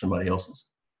benefit, but for somebody else's.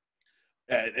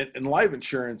 And life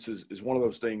insurance is one of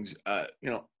those things,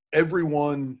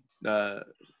 everyone that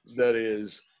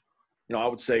is, I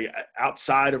would say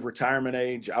outside of retirement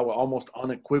age, I would almost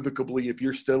unequivocally, if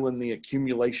you're still in the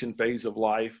accumulation phase of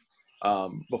life,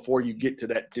 before you get to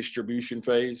that distribution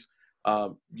phase,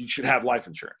 you should have life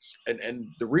insurance. And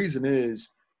the reason is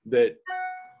that,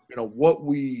 what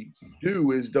we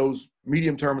do is those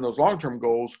medium-term and those long-term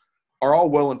goals are all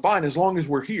well and fine as long as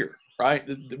we're here, right?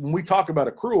 When we talk about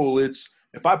accrual, it's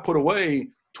if I put away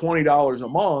 $20 a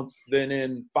month, then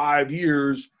in 5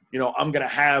 years, I'm going to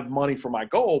have money for my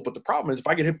goal. But the problem is if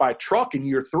I get hit by a truck in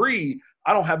year 3,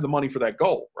 I don't have the money for that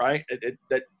goal, right?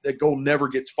 That goal never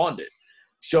gets funded.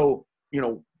 So,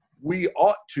 we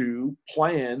ought to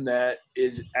plan that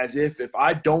is as if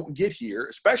I don't get here,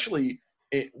 especially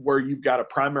where you've got a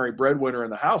primary breadwinner in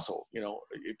the household.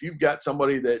 If you've got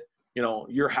somebody that,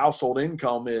 your household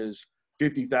income is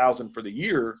 $50,000 for the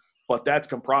year, but that's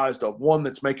comprised of one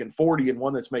that's making 40 and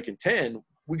one that's making 10,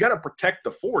 we got to protect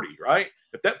the 40, right?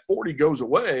 If that 40 goes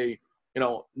away,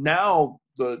 now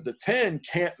the 10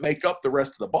 can't make up the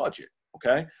rest of the budget.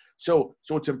 Okay. So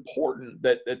it's important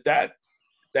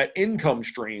that income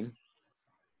stream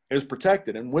is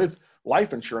protected. And with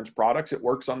life insurance products, it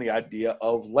works on the idea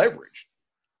of leverage.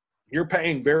 You're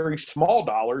paying very small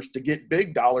dollars to get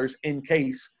big dollars in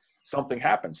case something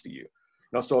happens to you.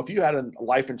 So if you had a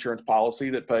life insurance policy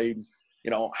that paid,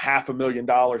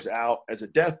 $500,000 out as a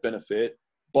death benefit,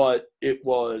 but it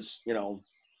was,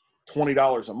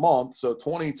 $20 a month. So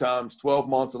 20 times 12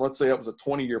 months, and let's say it was a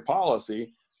 20-year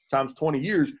policy times 20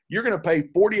 years, you're going to pay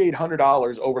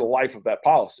 $4,800 over the life of that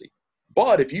policy.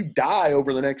 But if you die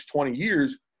over the next 20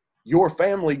 years, your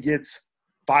family gets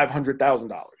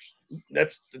 $500,000.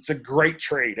 It's a great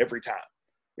trade every time.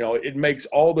 It makes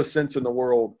all the sense in the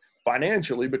world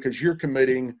financially because you're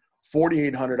committing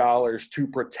 $4,800 to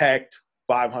protect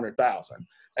 $500,000.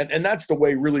 And that's the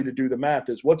way really to do the math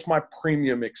is what's my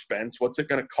premium expense? What's it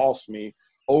going to cost me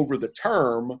over the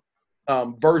term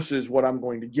versus what I'm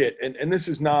going to get? And this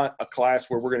is not a class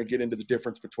where we're going to get into the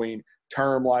difference between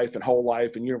term life and whole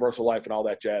life and universal life and all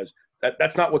that jazz.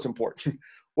 That's not what's important.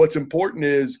 What's important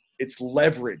is it's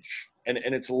leverage. And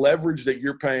it's leverage that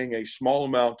you're paying a small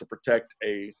amount to protect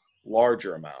a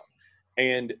larger amount.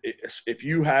 And if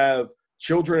you have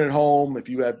children at home, if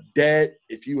you have debt,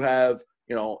 if you have,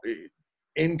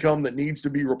 income that needs to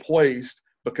be replaced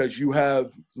because you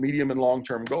have medium and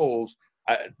long-term goals,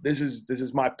 this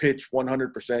is my pitch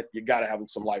 100%. You got to have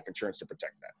some life insurance to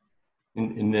protect that.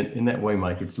 In that way,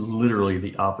 Mike, it's literally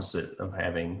the opposite of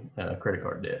having credit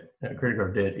card debt. Credit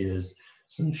card debt is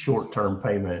some short-term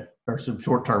payment or some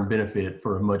short-term benefit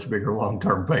for a much bigger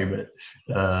long-term payment.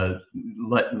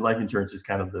 Life insurance is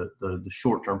kind of the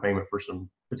short-term payment for some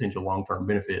potential long-term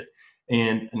benefit.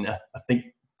 And I think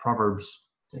Proverbs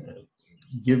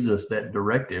gives us that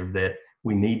directive that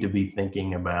we need to be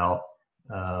thinking about.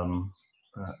 An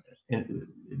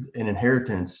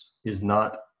inheritance is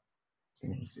not,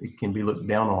 it can be looked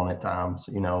down on at times,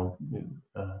 but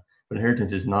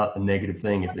inheritance is not a negative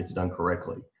thing if it's done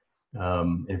correctly.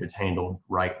 If it's handled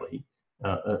rightly,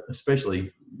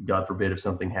 especially, God forbid, if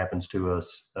something happens to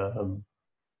us,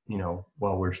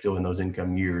 while we're still in those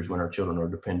income years when our children are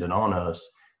dependent on us,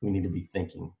 we need to be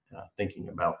thinking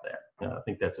about that. I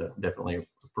think that's definitely a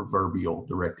proverbial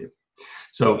directive.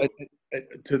 So,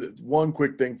 one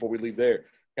quick thing before we leave there,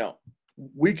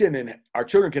 our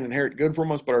children can inherit good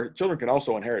from us, but our children can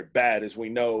also inherit bad, as we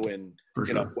know, and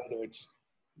whether it's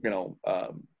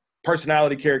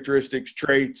personality characteristics,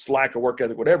 traits, lack of work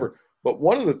ethic, whatever. But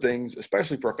one of the things,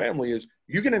 especially for a family, is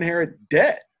you can inherit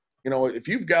debt. If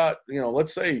you've got,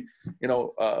 let's say,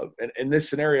 in this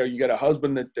scenario, you got a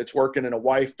husband that's working and a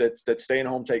wife that's staying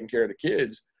home taking care of the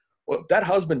kids. Well, if that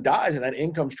husband dies and that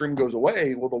income stream goes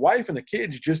away, well, the wife and the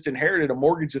kids just inherited a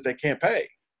mortgage that they can't pay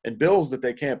and bills that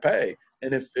they can't pay.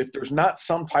 And if there's not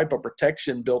some type of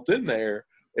protection built in there,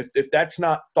 if that's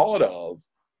not thought of,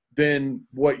 then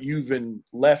what you've been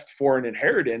left for an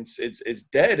inheritance is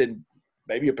dead and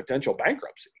maybe a potential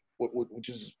bankruptcy, which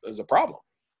is a problem.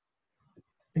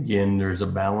 Again, there's a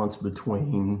balance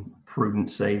between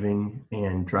prudent saving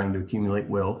and trying to accumulate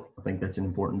wealth. I think that's an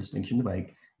important distinction to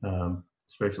make,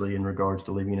 especially in regards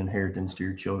to leaving an inheritance to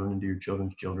your children and to your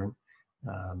children's children.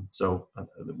 So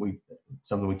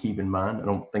something we keep in mind. I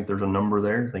don't think there's a number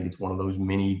there. I think it's one of those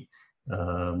many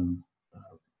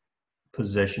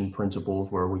possession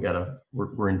principles where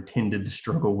we're intended to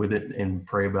struggle with it and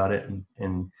pray about it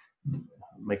and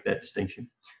make that distinction.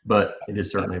 But it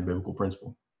is certainly a biblical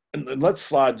principle. And let's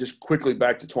slide just quickly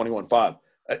back to 21:5.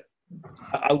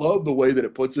 I love the way that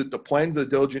it puts it. The plans of the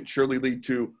diligent surely lead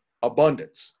to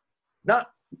abundance. Not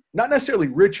necessarily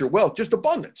rich or wealth, just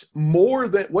abundance. More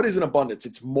than, what is an abundance?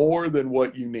 It's more than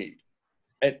what you need.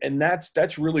 And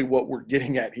that's really what we're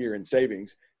getting at here in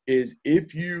savings is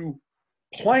if you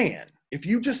plan, if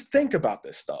you just think about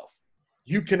this stuff,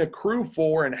 you can accrue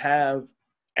for and have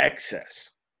excess.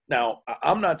 Now,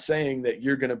 I'm not saying that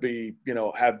you're going to be,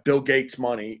 have Bill Gates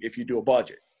money if you do a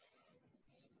budget.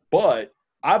 But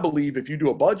I believe if you do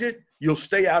a budget, you'll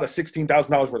stay out of $16,000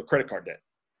 worth of credit card debt.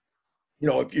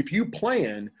 If you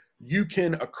plan, you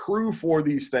can accrue for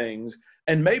these things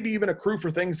and maybe even accrue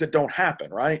for things that don't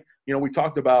happen, right? We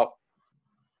talked about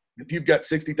if you've got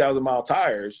 60,000 mile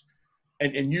tires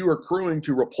and you are accruing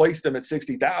to replace them at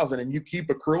 60,000 and you keep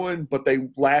accruing, but they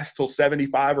last till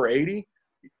 75 or 80,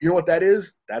 you know what that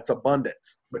is? That's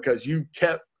abundance because you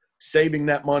kept saving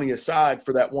that money aside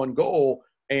for that one goal.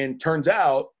 And turns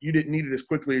out you didn't need it as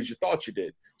quickly as you thought you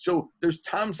did. So there's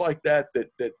times like that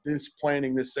this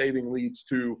planning, this saving leads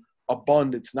to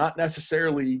abundance. Not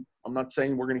necessarily, I'm not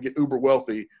saying we're going to get uber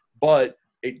wealthy, but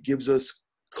it gives us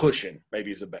cushion,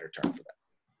 maybe is a better term for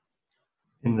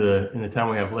that. In the time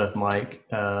we have left, Mike,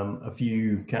 a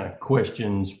few kind of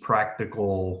questions,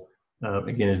 practical.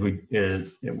 Again, as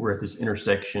we're at this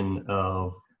intersection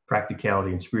of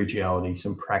practicality and spirituality,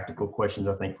 some practical questions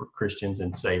I think for Christians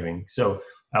and saving. So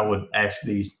I would ask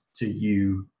these to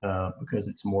you because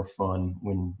it's more fun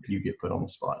when you get put on the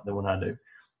spot than when I do.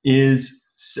 Is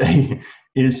saving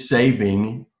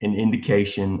an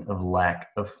indication of lack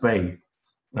of faith?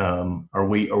 Are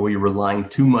we relying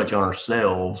too much on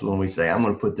ourselves when we say, I'm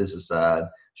going to put this aside?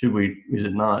 Is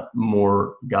it not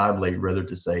more godly rather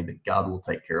to say that God will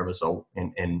take care of us all?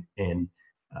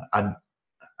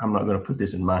 I'm not going to put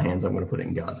this in my hands. I'm going to put it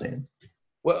in God's hands.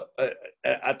 Well,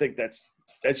 I think that's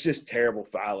just terrible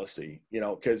fallacy,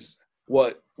 because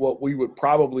what we would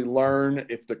probably learn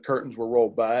if the curtains were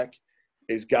rolled back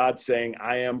is God saying,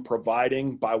 I am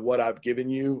providing by what I've given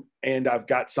you, and I've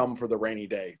got some for the rainy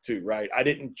day too, right? I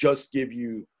didn't just give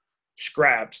you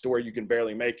scraps to where you can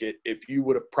barely make it. If you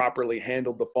would have properly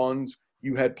handled the funds,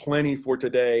 you had plenty for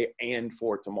today and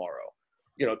for tomorrow.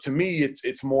 To me,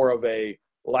 it's more of a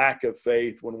lack of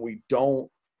faith when we don't,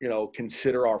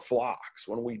 consider our flocks,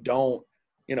 when we don't,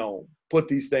 put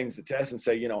these things to test and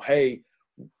say, hey,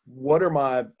 what are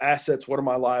my assets? What are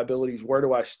my liabilities? Where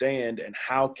do I stand? And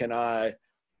how can I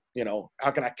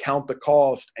count the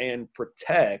cost and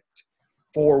protect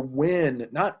for when,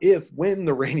 not if, when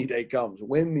the rainy day comes,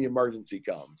 when the emergency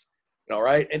comes,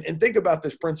 right? And think about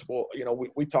this principle.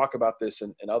 We talk about this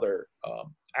in other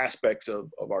aspects of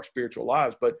our spiritual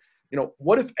lives, but,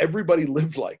 what if everybody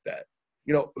lived like that?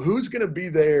 Who's going to be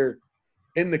there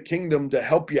in the kingdom to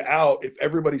help you out if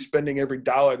everybody's spending every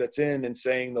dollar that's in and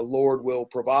saying the Lord will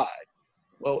provide?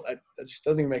 Well, that just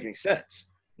doesn't even make any sense,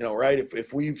 right?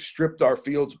 If we've stripped our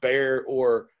fields bare,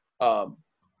 or,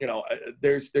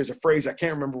 there's a phrase, I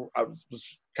can't remember. I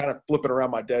was kind of flipping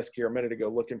around my desk here a minute ago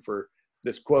looking for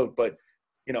this quote, but,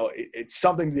 it's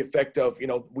something to the effect of,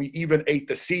 we even ate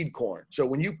the seed corn. So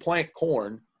when you plant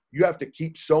corn, you have to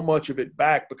keep so much of it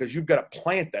back because you've got to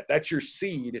plant that. That's your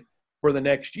seed for the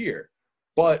next year.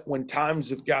 But when times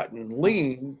have gotten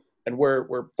lean and where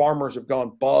farmers have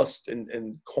gone bust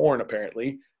and corn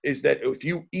apparently, is that if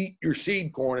you eat your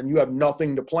seed corn and you have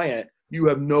nothing to plant, you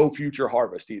have no future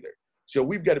harvest either. So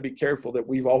we've got to be careful that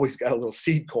we've always got a little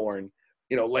seed corn,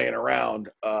 laying around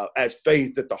as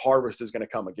faith that the harvest is going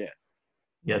to come again.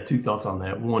 Yeah, two thoughts on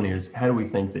that. One is, how do we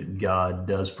think that God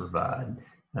does provide?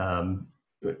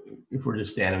 If we're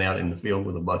just standing out in the field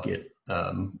with a bucket,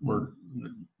 we're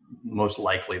most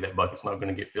likely that bucket's not going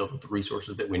to get filled with the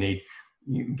resources that we need.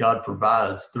 God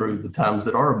provides through the times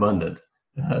that are abundant.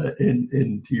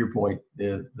 And to your point,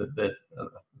 that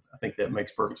I think that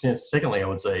makes perfect sense. Secondly, I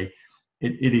would say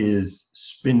it is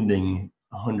spending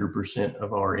 100%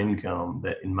 of our income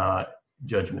that, in my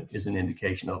judgment, is an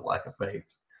indication of lack of faith,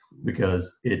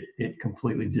 because it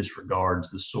completely disregards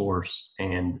the source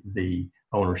and the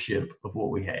ownership of what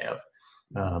we have.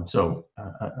 So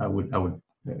I would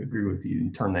agree with you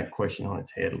and turn that question on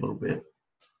its head a little bit.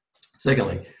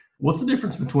 Secondly, what's the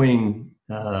difference between,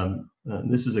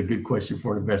 this is a good question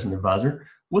for an investment advisor,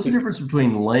 what's the difference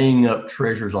between laying up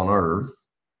treasures on earth,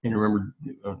 and remember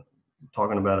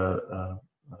talking about a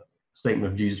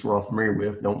statement of Jesus we're all familiar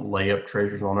with, don't lay up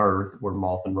treasures on earth where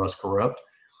moth and rust corrupt.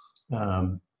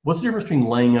 What's the difference between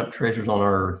laying up treasures on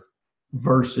earth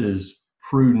versus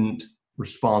prudent,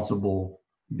 responsible,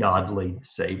 godly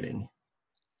saving?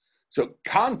 So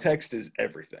context is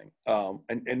everything.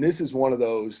 And this is one of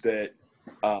those that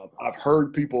I've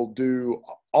heard people do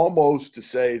almost to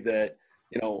say that,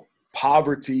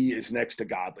 poverty is next to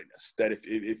godliness, that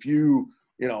if you,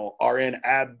 are in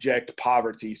abject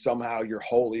poverty, somehow you're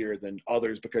holier than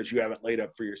others because you haven't laid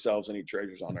up for yourselves any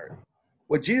treasures on earth.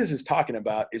 What Jesus is talking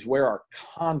about is where our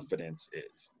confidence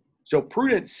is. So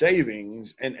prudent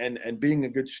savings and being a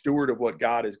good steward of what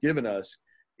God has given us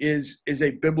is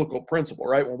a biblical principle,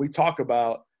 right? When we talk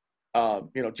about,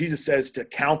 Jesus says to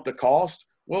count the cost.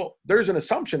 Well, there's an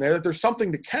assumption there that there's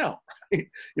something to count. Right?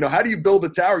 How do you build a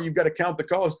tower? You've got to count the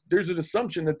cost. There's an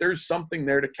assumption that there's something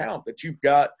there to count, that you've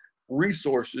got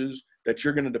resources that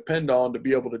you're going to depend on to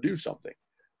be able to do something.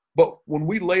 But when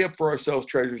we lay up for ourselves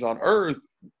treasures on earth,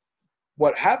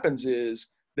 what happens is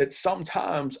that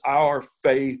sometimes our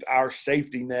faith, our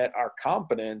safety net, our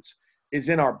confidence is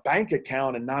in our bank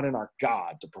account and not in our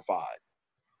God to provide.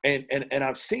 And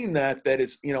I've seen that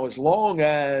is, as long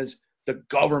as the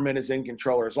government is in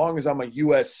control, or as long as I'm a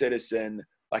U.S. citizen,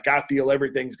 like I feel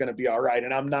everything's going to be all right,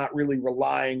 and I'm not really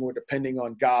relying or depending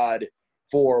on God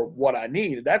for what I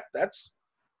need. That's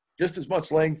just as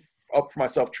much laying up for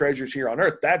myself treasures here on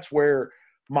earth. That's where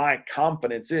my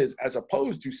confidence is, as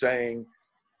opposed to saying,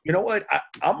 you know what,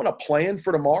 I'm going to plan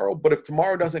for tomorrow, but if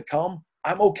tomorrow doesn't come,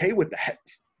 I'm okay with that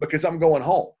because I'm going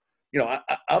home.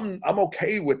 I'm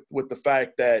okay with the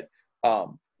fact that,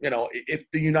 if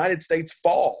the United States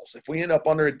falls, if we end up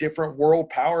under a different world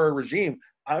power regime,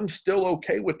 I'm still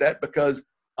okay with that because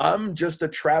I'm just a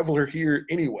traveler here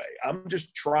anyway. I'm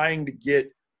just trying to get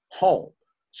home.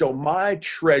 So my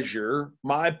treasure,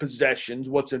 my possessions,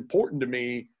 what's important to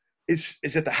me is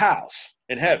at the house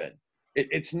in heaven.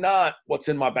 It's not what's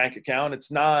in my bank account.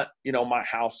 It's not, my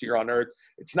house here on earth.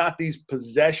 It's not these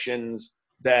possessions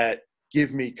that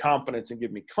give me confidence and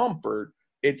give me comfort.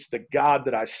 It's the God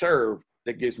that I serve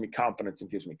that gives me confidence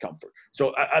and gives me comfort.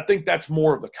 So I think that's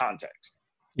more of the context.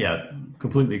 Yeah,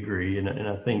 completely agree. And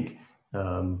I think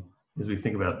as we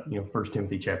think about, 1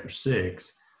 Timothy chapter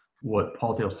 6, what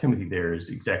Paul tells Timothy there is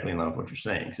exactly in line with what you're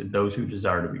saying. He said, those who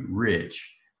desire to be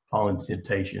rich fall into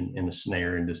temptation and a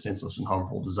snare into senseless and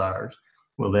harmful desires.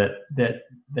 Well,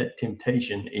 that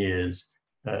temptation is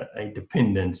a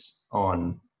dependence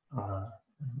on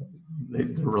the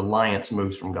reliance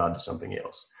moves from God to something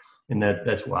else. And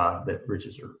that's why that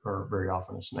riches are very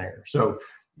often a snare. So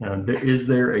is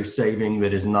there a saving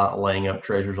that is not laying up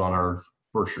treasures on earth?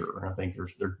 For sure. And I think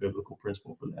there's biblical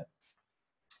principle for that.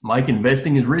 Mike,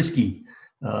 investing is risky.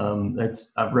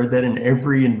 I've read that in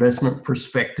every investment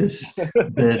prospectus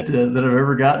that I've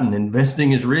ever gotten.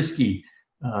 Investing is risky.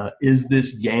 Is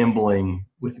this gambling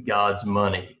with God's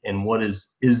money? And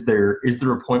is there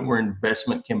a point where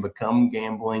investment can become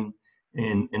gambling?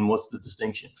 And what's the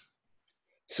distinction?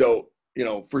 So,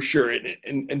 for sure,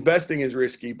 investing is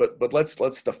risky, but let's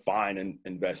define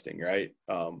investing, right?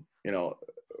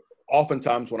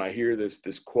 Oftentimes when I hear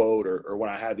this quote or when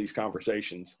I have these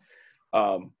conversations,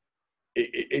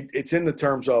 it's in the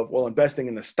terms of, well, investing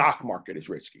in the stock market is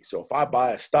risky. So if I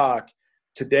buy a stock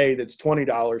today that's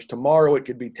 $20, tomorrow it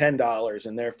could be $10,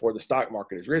 and therefore the stock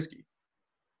market is risky.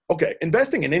 Okay,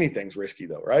 investing in anything's risky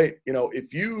though, right?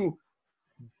 If you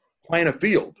plant a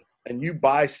field and you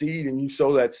buy seed and you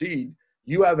sow that seed,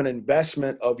 you have an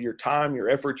investment of your time, your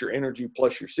effort, your energy,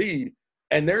 plus your seed.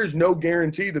 And there's no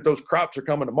guarantee that those crops are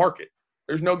coming to market.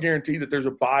 There's no guarantee that there's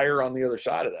a buyer on the other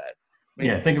side of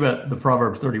that. Think about the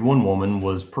Proverbs 31 woman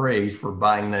was praised for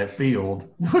buying that field.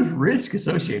 There was risk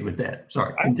associated with that.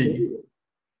 Sorry, continue.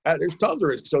 There's tons of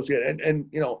risk associated. And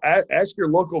ask your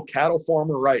local cattle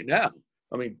farmer right now.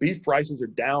 Beef prices are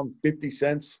down 50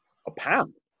 cents a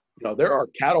pound. There are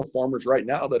cattle farmers right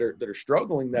now that are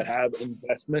struggling, that have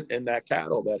investment in that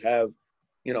cattle, that have,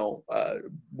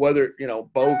 whether,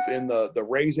 both in the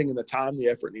raising and the time, the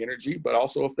effort, and the energy, but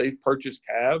also if they've purchased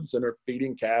calves and are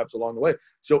feeding calves along the way.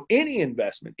 So any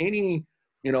investment in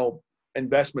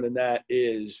that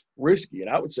is risky. And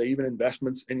I would say even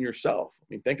investments in yourself.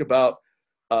 think about,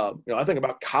 I think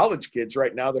about college kids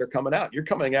right now that are coming out. You're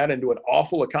coming out into an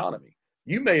awful economy.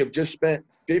 You may have just spent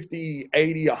 $50,000,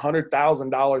 $80,000,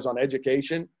 $100,000 on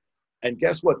education. And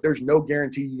guess what? There's no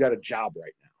guarantee you got a job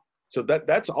right now. So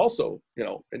that's also,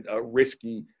 a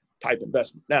risky type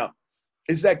investment. Now,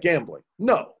 is that gambling?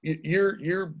 No,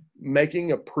 you're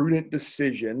making a prudent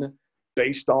decision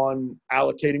based on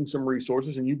allocating some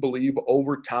resources, and you believe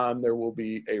over time there will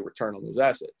be a return on those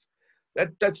assets.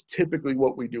 That's typically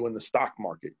what we do in the stock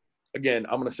market. Again,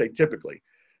 I'm going to say typically.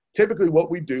 Typically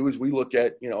what we do is we look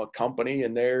at, a company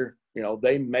and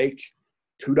they make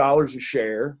 $2 a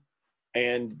share,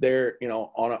 and they're,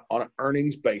 on an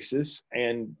earnings basis,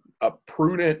 and a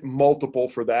prudent multiple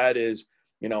for that is,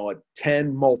 a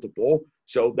 10 multiple.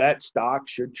 So that stock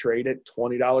should trade at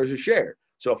 $20 a share.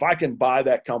 So if I can buy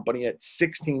that company at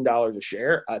 $16 a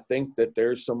share, I think that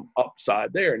there's some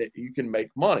upside there, and you can make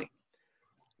money.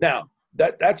 Now,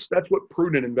 that's what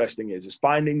prudent investing is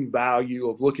finding value,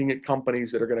 of looking at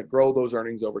companies that are going to grow those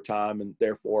earnings over time and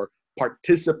therefore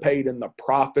participate in the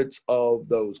profits of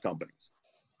those companies.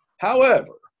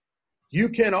 However, you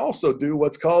can also do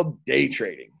what's called day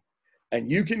trading, and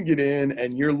you can get in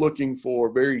and you're looking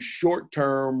for very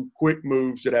short-term, quick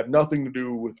moves that have nothing to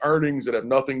do with earnings, that have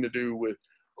nothing to do with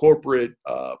corporate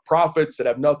profits, that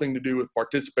have nothing to do with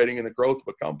participating in the growth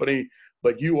of a company,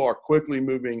 but you are quickly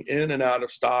moving in and out of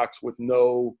stocks with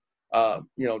no,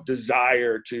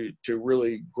 desire to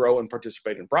really grow and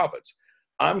participate in profits.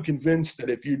 I'm convinced that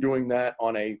if you're doing that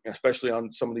especially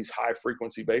on some of these high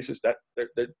frequency basis, that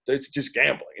it's just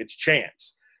gambling. It's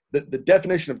chance. The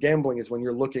definition of gambling is when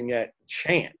you're looking at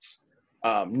chance,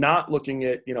 not looking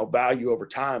at, value over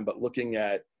time, but looking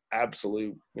at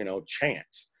absolute,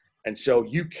 chance. And so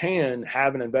you can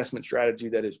have an investment strategy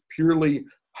that is purely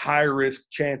high risk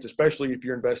chance, especially if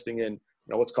you're investing in,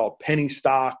 what's called penny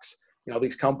stocks,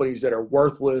 these companies that are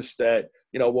worthless, that,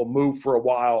 will move for a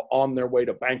while on their way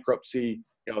to bankruptcy.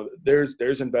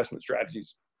 There's investment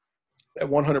strategies that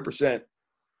 100%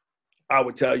 I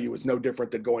would tell you is no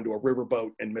different than going to a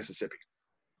riverboat in Mississippi.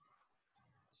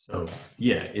 So,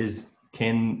 yeah,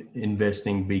 can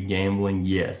investing be gambling?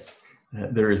 Yes.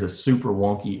 There is a super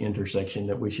wonky intersection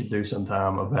that we should do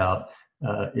sometime about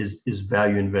is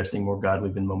value investing more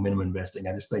godly than momentum investing.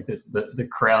 I just think that the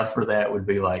crowd for that would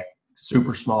be like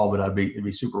super small, but it'd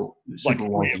be super like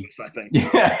wonky. I think.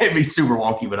 Yeah, it'd be super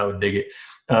wonky, but I would dig it.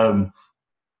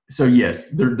 So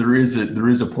yes, there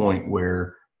is a point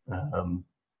where, and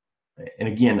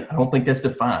again, I don't think that's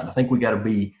defined. I think we got to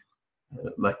be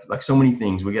like so many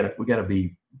things. We got to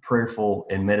be prayerful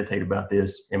and meditate about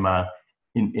this. In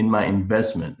my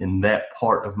investment in that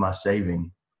part of my saving,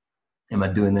 am I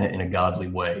doing that in a godly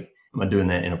way? Am I doing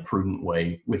that in a prudent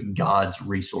way with God's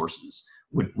resources?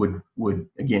 Would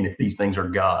again, if these things are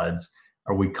God's,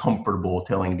 are we comfortable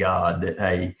telling God that,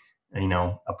 hey,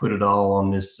 I put it all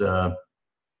on this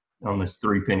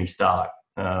 3-penny stock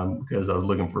because I was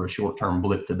looking for a short-term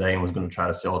blip today and was going to try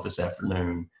to sell it this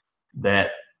afternoon?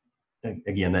 That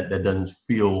again, that doesn't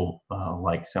feel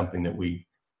like something that we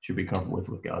should be comfortable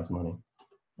with God's money.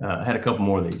 I had a couple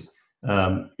more of these.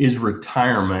 Is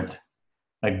retirement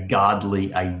a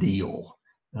godly ideal?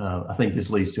 I think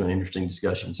this leads to an interesting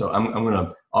discussion. So I'm going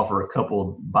to offer a couple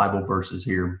of Bible verses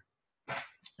here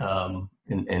and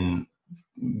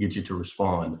get you to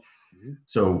respond. Mm-hmm.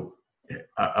 So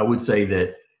I would say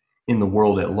that in the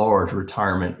world at large,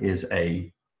 retirement is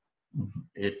a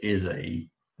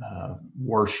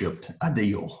worshipped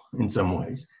ideal in some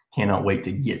ways. Cannot wait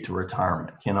to get to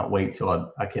retirement. Cannot wait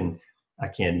till I can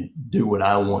do what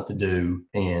I want to do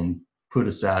and put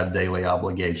aside daily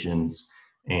obligations,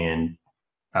 and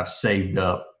I've saved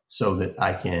up so that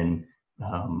I can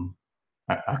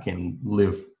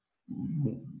live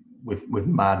with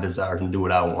my desires and do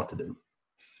what I want to do.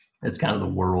 It's kind of the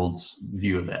world's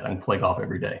view of that. I can play golf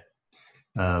every day.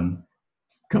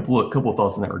 Couple of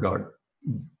thoughts in that regard.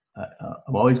 I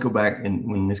always go back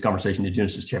when this conversation to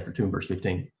Genesis chapter 2 and verse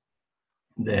 15,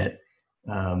 that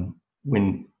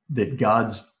that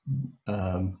God's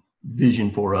vision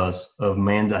for us of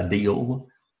man's ideal,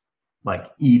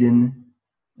 like Eden,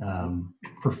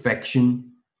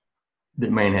 perfection,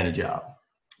 that man had a job.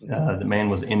 The man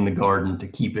was in the garden to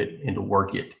keep it and to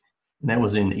work it. And that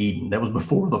was in Eden. That was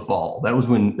before the fall. That was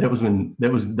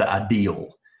the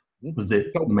ideal, was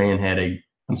that man had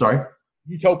I'm sorry?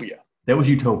 Utopia. That was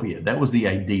utopia. That was the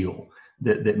ideal,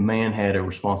 that man had a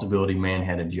responsibility, man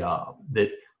had a job.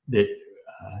 I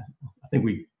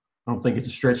don't think it's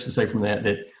a stretch to say from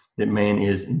that man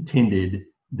is intended,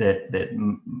 that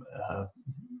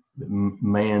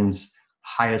man's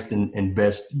highest and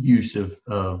best use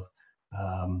of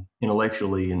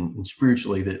intellectually and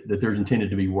spiritually, that there's intended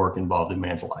to be work involved in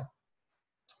man's life.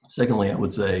 Secondly, I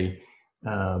would say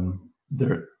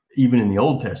there, even in the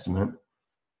Old Testament,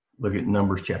 look at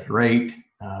Numbers chapter 8,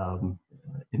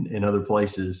 in other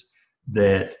places,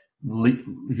 that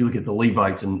if you look at the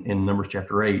Levites in Numbers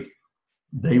chapter 8,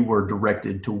 they were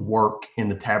directed to work in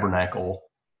the tabernacle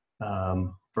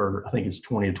for, I think it's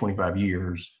 20 to 25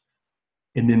 years.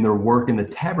 And then their work in the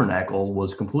tabernacle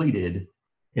was completed,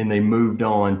 and they moved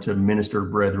on to minister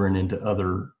brethren into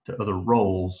other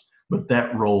roles. But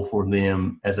that role for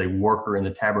them as a worker in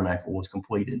the tabernacle was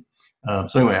completed.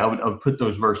 So anyway, I would put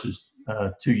those verses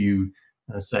to you.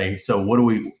 Say, so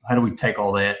how do we take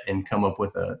all that and come up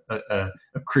with a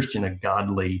Christian, a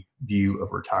godly view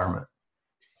of retirement?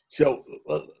 So,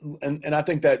 and I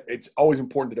think that it's always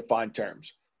important to define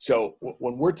terms. So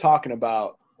when we're talking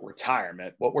about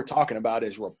retirement, what we're talking about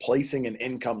is replacing an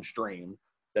income stream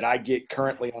that I get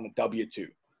currently on a W-2.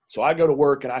 So I go to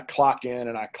work and I clock in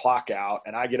and I clock out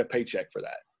and I get a paycheck for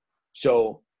that.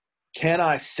 So can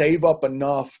I save up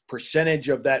enough percentage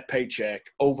of that paycheck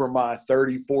over my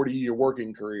 30, 40-year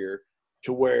working career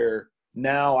to where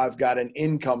now I've got an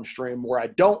income stream where I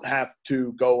don't have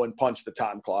to go and punch the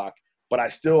time clock, but I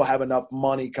still have enough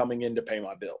money coming in to pay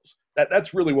my bills?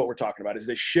 That's really what we're talking about, is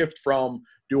this shift from,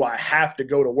 do I have to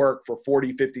go to work for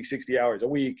 40, 50, 60 hours a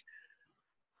week,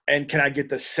 and can I get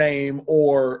the same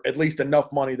or at least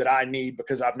enough money that I need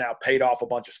because I've now paid off a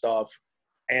bunch of stuff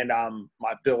and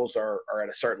my bills are at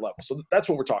a certain level. So that's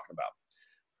what we're talking about.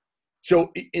 So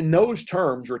in those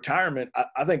terms, retirement,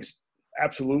 I think is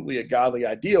absolutely a godly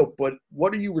ideal, but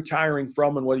what are you retiring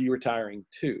from and what are you retiring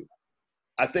to?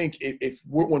 I think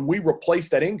when we replace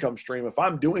that income stream, if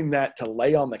I'm doing that to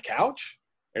lay on the couch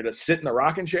or to sit in the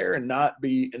rocking chair and not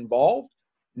be involved,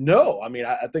 no. I mean,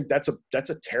 I think that's a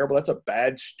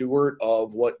bad steward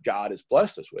of what God has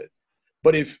blessed us with.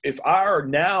 But if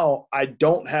I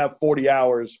don't have 40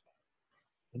 hours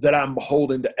that I'm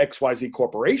beholden to XYZ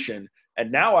Corporation,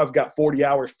 and now I've got 40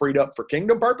 hours freed up for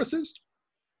kingdom purposes,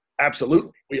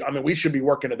 Absolutely. We should be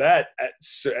working to that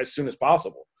as soon as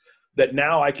possible. That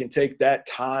now I can take that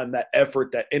time, that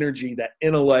effort, that energy, that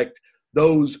intellect,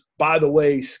 those, by the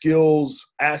way, skills,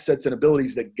 assets, and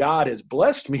abilities that God has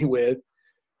blessed me with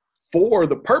for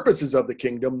the purposes of the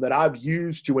kingdom that I've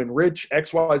used to enrich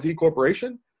XYZ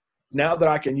Corporation. Now that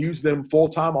I can use them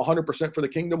full-time, 100% for the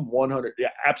kingdom, 100. Yeah,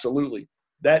 absolutely.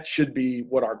 That should be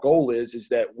what our goal is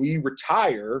that we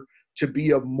retire to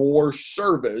be of more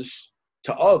service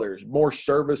to others, more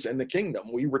service in the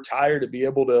kingdom. We retire to be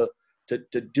able to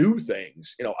do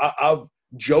things. I've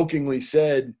jokingly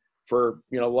said for,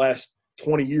 the last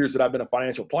 20 years that I've been a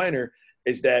financial planner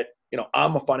is that,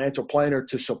 I'm a financial planner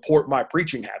to support my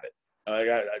preaching habit.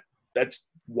 That's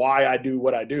why I do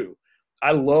what I do.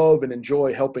 I love and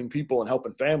enjoy helping people and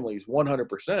helping families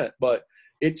 100%, but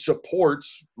it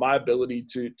supports my ability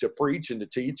to preach and to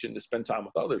teach and to spend time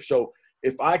with others. So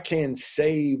if I can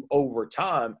save over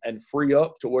time and free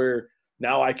up to where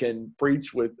now I can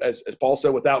preach with, as Paul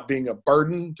said, without being a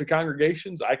burden to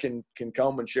congregations, I can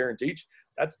come and share and teach.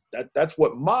 That's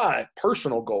what my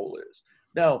personal goal is.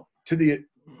 Now, to the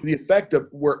effect of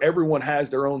where everyone has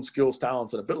their own skills,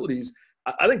 talents, and abilities,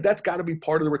 I think that's got to be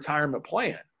part of the retirement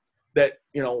plan. That,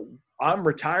 I'm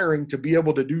retiring to be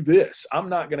able to do this. I'm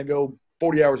not going to go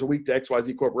 40 hours a week to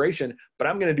XYZ Corporation, but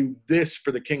I'm going to do this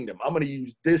for the kingdom. I'm going to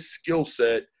use this skill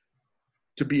set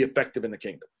to be effective in the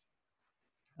kingdom.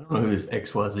 I don't know who this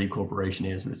XYZ Corporation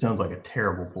is, but it sounds like a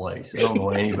terrible place. I don't know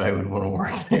why anybody would want to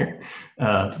work there.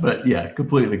 But yeah,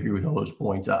 completely agree with all those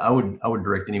points. I would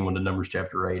direct anyone to Numbers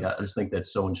chapter 8. I just think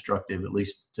that's so instructive, at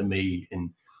least to me,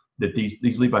 and that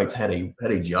these Levites had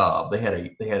a job. They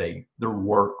had their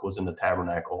work was in the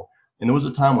tabernacle, and there was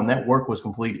a time when that work was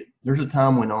completed. There's a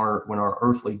time when our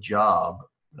earthly job,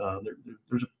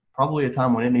 there's probably a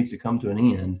time when it needs to come to an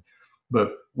end.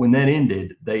 But when that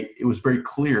ended, it was very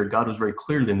clear, God was very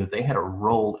clear to them that they had a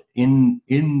role in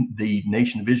the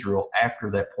nation of Israel after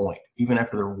that point, even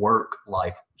after their work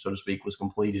life, so to speak, was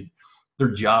completed. Their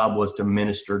job was to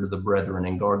minister to the brethren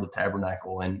and guard the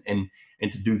tabernacle and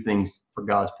to do things for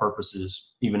God's purposes,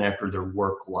 even after their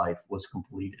work life was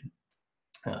completed.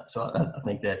 So I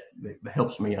think that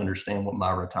helps me understand what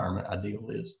my retirement ideal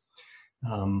is.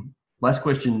 Last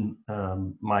question,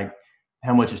 Mike,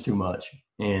 how much is too much?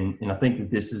 And I think that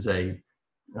this is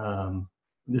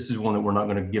one that we're not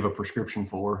going to give a prescription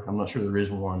for. I'm not sure there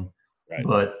is one, right.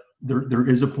 But there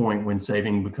is a point when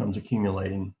saving becomes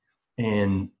accumulating,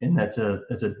 and that's a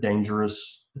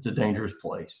dangerous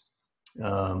place.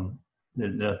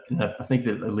 And I think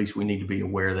that at least we need to be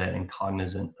aware of that and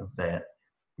cognizant of that.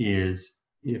 Is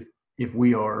if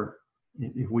we are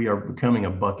becoming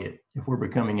a bucket, if we're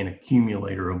becoming an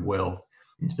accumulator of wealth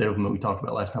instead of what we talked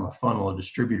about last time, a funnel, a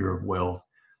distributor of wealth,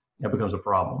 that becomes a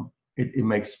problem. It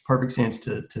makes perfect sense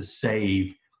to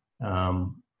save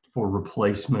for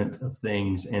replacement of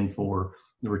things and for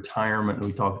the retirement that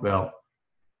we talked about.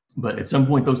 But at some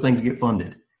point, those things get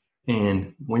funded.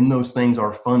 And when those things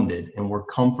are funded and we're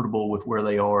comfortable with where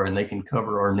they are and they can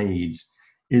cover our needs,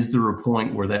 is there a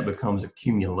point where that becomes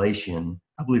accumulation?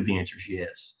 I believe the answer is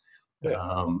yes.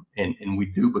 Yeah. And we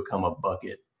do become a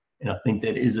bucket. And I think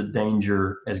that is a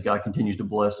danger as God continues to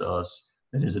bless us.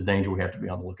 That is a danger we have to be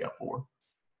on the lookout for.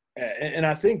 And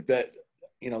I think that,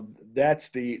 that's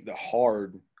the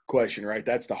hard question, right?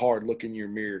 That's the hard look in your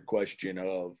mirror question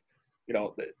of,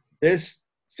 this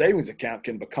savings account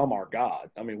can become our God.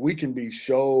 I mean, we can be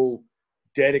so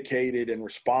dedicated and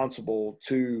responsible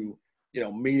to,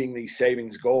 meeting these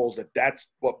savings goals that's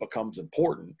what becomes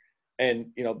important. And,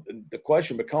 the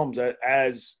question becomes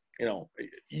as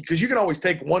because you can always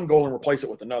take one goal and replace it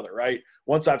with another, right?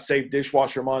 Once I've saved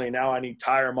dishwasher money, now I need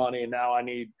tire money, and now I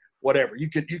need whatever. You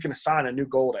can assign a new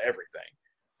goal to everything,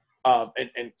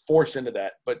 and force into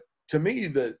that. But to me,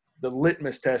 the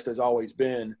litmus test has always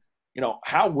been,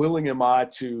 how willing am I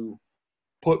to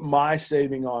put my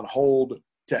saving on hold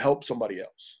to help somebody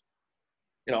else?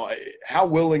 How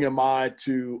willing am I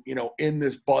to, in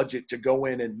this budget to go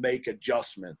in and make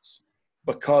adjustments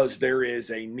because there is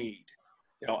a need?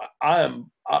 I'm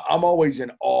always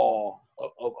in awe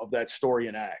of that story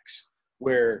in Acts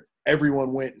where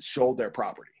everyone went and sold their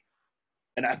property.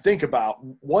 And I think about,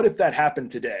 what if that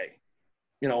happened today?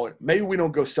 Maybe we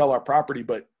don't go sell our property,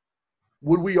 but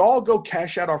would we all go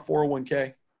cash out our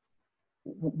 401k?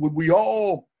 Would we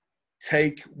all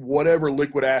take whatever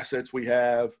liquid assets we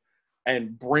have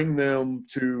and bring them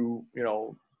to,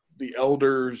 the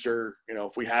elders, or,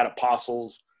 if we had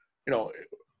apostles,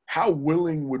 how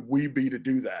willing would we be to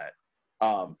do that?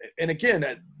 And again,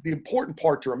 the important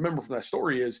part to remember from that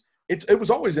story is it was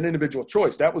always an individual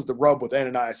choice. That was the rub with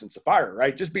Ananias and Sapphira,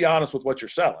 right? Just be honest with what you're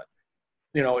selling.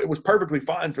 it was perfectly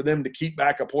fine for them to keep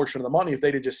back a portion of the money if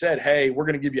they'd have just said, hey, we're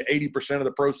going to give you 80% of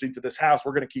the proceeds of this house.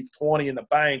 We're going to keep 20 in the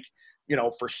bank,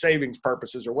 for savings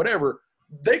purposes or whatever.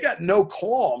 They got no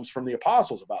qualms from the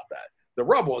apostles about that. The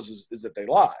rub is that they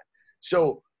lied.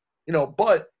 So,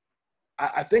 but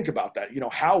I think about that.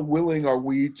 How willing are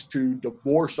we to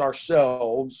divorce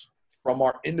ourselves from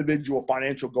our individual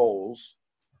financial goals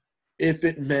if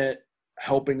it meant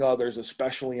helping others,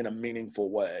 especially in a meaningful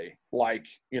way, like,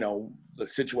 the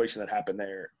situation that happened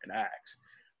there in Acts.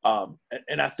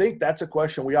 And I think that's a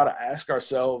question we ought to ask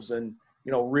ourselves. And,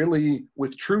 really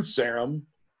with truth serum,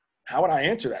 how would I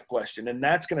answer that question? And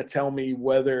that's going to tell me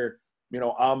whether,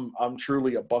 I'm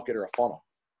truly a bucket or a funnel.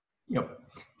 Yep.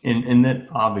 And that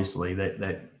obviously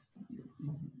that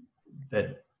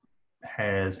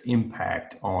has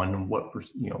impact on what, if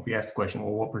you ask the question,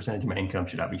 well, what percentage of my income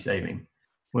should I be saving?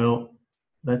 Well,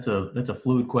 that's a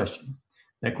fluid question.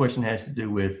 That question has to do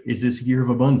with, is this a year of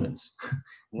abundance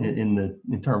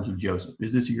in terms of Joseph?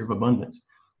 Is this a year of abundance?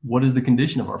 What is the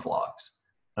condition of our flocks?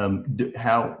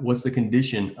 What's the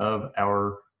condition of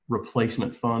our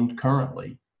replacement fund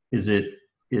currently?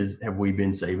 Have we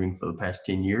been saving for the past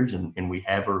 10 years and we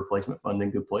have a replacement fund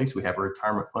in good place? We have a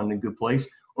retirement fund in good place?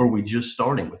 Or are we just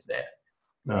starting with that?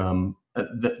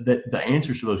 The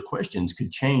answers to those questions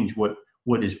could change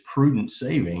what is prudent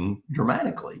saving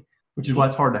dramatically, which is why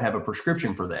it's hard to have a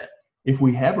prescription for that. If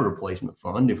we have a replacement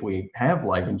fund, if we have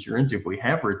life insurance, if we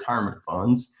have retirement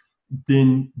funds,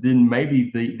 then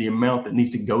maybe the amount that needs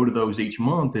to go to those each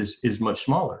month is much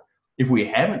smaller. If we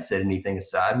haven't set anything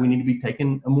aside, we need to be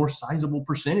taking a more sizable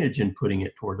percentage and putting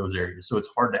it toward those areas. So it's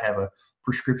hard to have a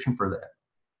prescription for that.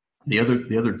 The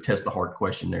other test the heart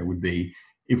question there would be,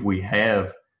 if we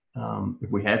have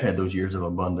had those years of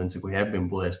abundance, if we have been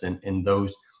blessed and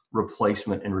those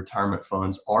replacement and retirement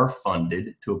funds are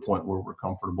funded to a point where we're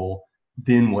comfortable,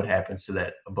 then what happens to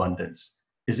that abundance?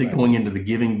 Is it going into the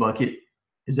giving bucket?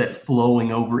 Is that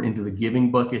flowing over into the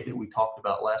giving bucket that we talked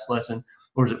about last lesson?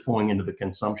 Or is it flowing into the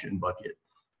consumption bucket?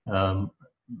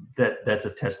 That's a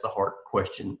test the heart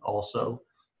question also.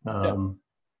 And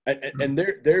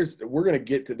we're going to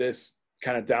get to this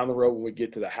kind of down the road when we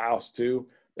get to the house too.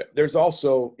 There's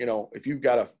also, if you've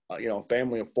got a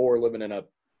family of 4 living in a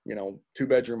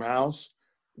 2-bedroom house,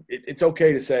 it's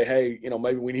okay to say, hey,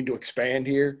 maybe we need to expand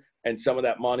here, and some of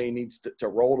that money needs to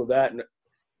roll to that.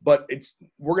 But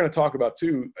we're going to talk about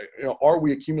too, are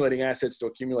we accumulating assets to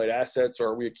accumulate assets, or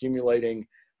are we accumulating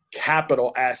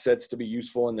capital assets to be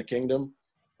useful in the kingdom?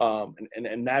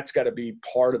 And that's got to be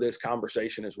part of this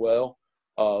conversation as well,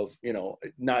 of,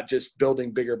 not just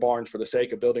building bigger barns for the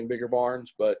sake of building bigger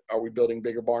barns, but are we building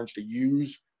bigger barns to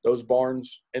use those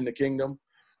barns in the kingdom?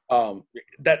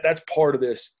 That's part of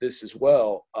this as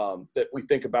well, that we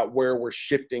think about where we're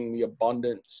shifting the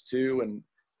abundance to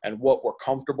and what we're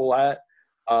comfortable at.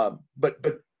 But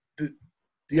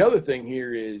the other thing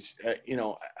here is,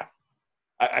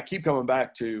 I keep coming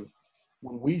back to,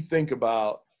 when we think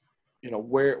about,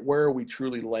 where are we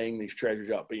truly laying these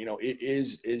treasures up? But,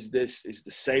 is the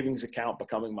savings account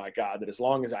becoming my God, that as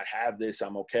long as I have this,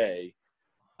 I'm okay?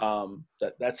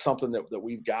 That's something that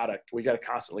we got to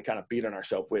constantly kind of beat on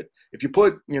ourselves with. If you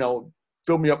put,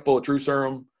 filled me up full of true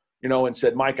serum, and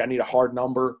said, Mike, I need a hard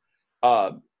number.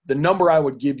 The number I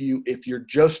would give you, if you're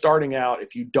just starting out,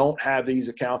 if you don't have these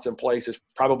accounts in place, is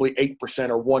probably 8%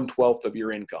 or 1/12 of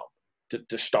your income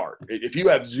to start. If you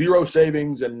have zero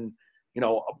savings and,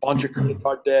 a bunch of credit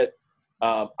card debt,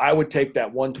 I would take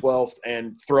that 1/12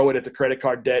 and throw it at the credit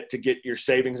card debt to get your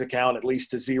savings account at least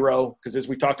to zero. Because as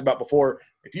we talked about before,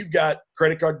 if you've got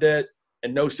credit card debt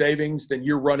and no savings, then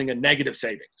you're running a negative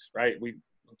savings, right? We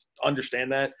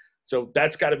understand that. So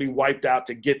that's got to be wiped out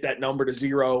to get that number to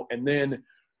zero. And then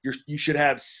you should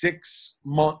have 6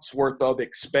 months worth of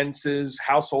expenses,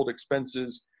 household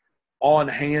expenses, on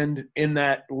hand in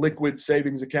that liquid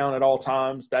savings account at all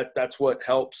times. That's what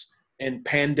helps in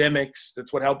pandemics.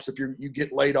 That's what helps if you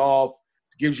get laid off.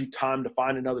 It gives you time to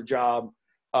find another job.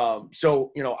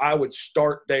 So I would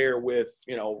start there with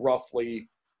roughly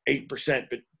 8%.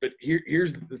 But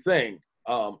here's the thing,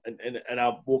 and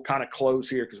we'll kind of close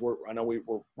here because I know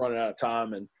we're running out of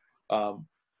time, and I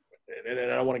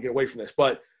don't want to get away from this,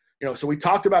 but. So we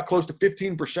talked about close to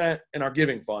 15% in our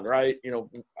giving fund, right?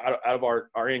 Out of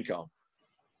our income.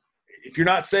 If you're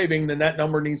not saving, then that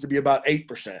number needs to be about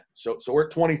 8%. So we're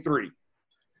at 23.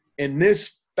 In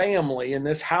this family, in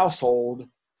this household,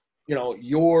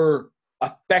 your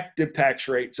effective tax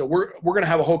rate. So we're going to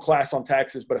have a whole class on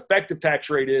taxes, but effective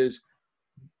tax rate is,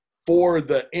 for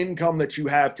the income that you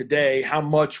have today,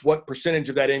 what percentage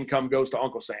of that income goes to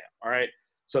Uncle Sam, all right?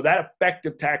 So that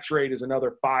effective tax rate is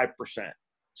another 5%.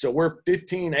 So we're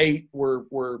 15.8,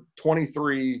 we're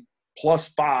 23 plus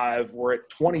 5, we're at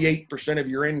 28% of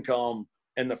your income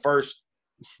in the first,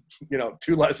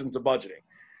 2 lessons of budgeting.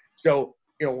 So,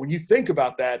 when you think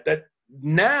about that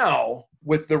now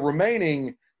with the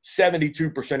remaining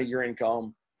 72% of your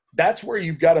income, that's where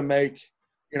you've got to make,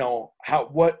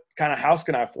 what kind of house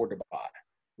can I afford to buy?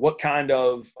 What kind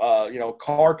of,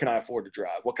 car can I afford to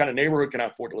drive? What kind of neighborhood can I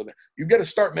afford to live in? You've got to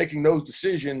start making those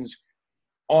decisions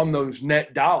on those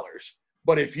net dollars.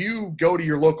 But if you go to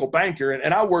your local banker,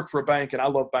 and I work for a bank and I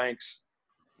love banks,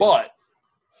 but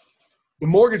the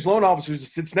mortgage loan officer that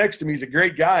sits next to me is a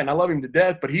great guy and I love him to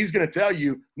death, but he's going to tell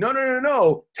you,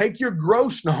 no, take your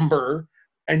gross number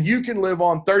and you can live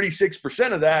on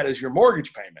 36% of that as your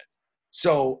mortgage payment.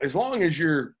 So as long as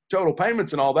your total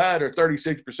payments and all that are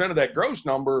 36% of that gross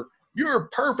number, you're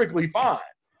perfectly fine.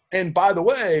 And by the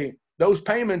way, those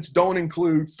payments don't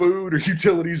include food or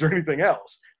utilities or anything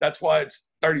else. That's why it's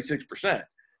 36%.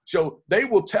 So they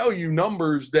will tell you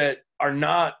numbers that are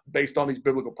not based on these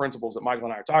biblical principles that Michael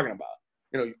and I are talking about.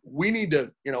 We need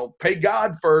to, pay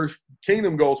God first,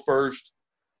 kingdom goals first,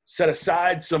 set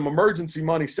aside some emergency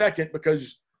money second,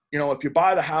 because, if you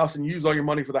buy the house and use all your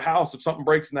money for the house, if something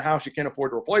breaks in the house, you can't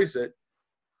afford to replace it.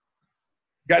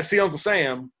 Got to see Uncle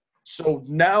Sam. So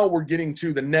now we're getting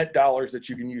to the net dollars that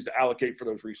you can use to allocate for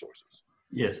those resources.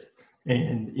 Yes.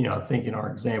 And, I think in our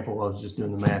example, I was just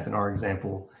doing the math in our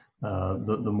example,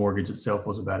 the mortgage itself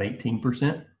was about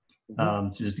 18%.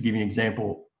 So just to give you an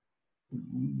example,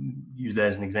 use that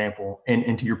as an example.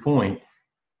 And to your point,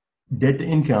 debt to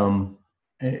income,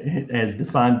 as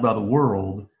defined by the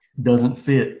world, doesn't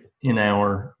fit in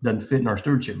our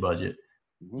stewardship budget.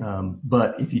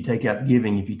 But if you take out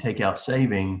giving, if you take out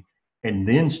saving, and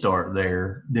then start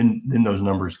there, then those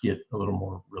numbers get a little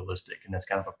more realistic. And that's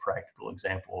kind of a practical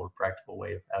example or practical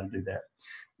way of how to do that.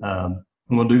 I'm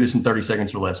going to do this in 30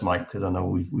 seconds or less, Mike, because I know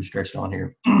we've stretched on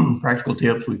here. Practical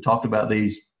tips. We've talked about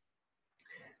these.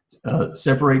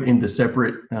 Separate into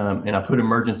separate, and I put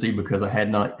emergency because I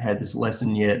had not had this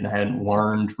lesson yet and I hadn't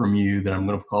learned from you that I'm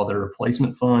going to call that a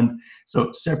replacement fund.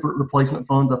 So separate replacement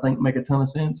funds, I think, make a ton of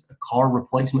sense. A car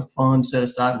replacement fund set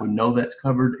aside, we know that's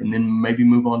covered, and then maybe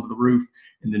move on to the roof,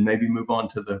 and then maybe move on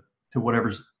to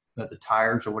whatever's the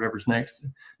tires or whatever's next.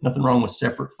 Nothing wrong with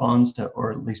separate funds,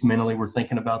 or at least mentally we're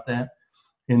thinking about that.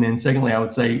 And then secondly, I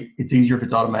would say it's easier if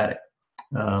it's automatic.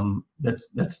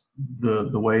 That's the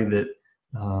way that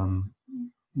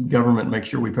government makes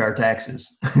sure we pay our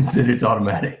taxes. Instead, it's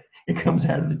automatic. It comes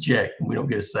out of the check and we don't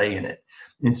get a say in it.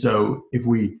 And so if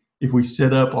we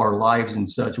set up our lives in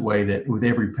such a way that with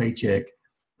every paycheck,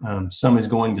 some is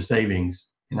going to savings,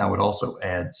 and I would also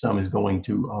add some is going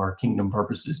to our Kingdom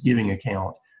Purposes giving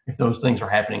account. If those things are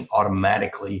happening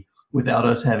automatically without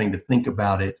us having to think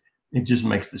about it, it just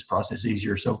makes this process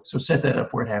easier. So set that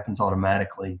up where it happens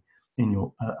automatically.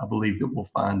 And I believe that we'll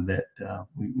find that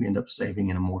we end up saving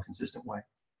in a more consistent way.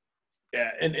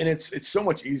 Yeah, and it's so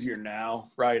much easier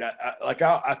now, right?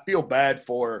 I feel bad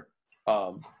for,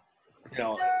 the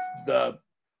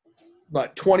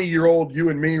 20-year-old you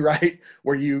and me, right?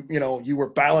 Where you were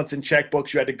balancing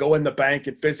checkbooks, you had to go in the bank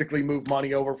and physically move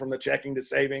money over from the checking to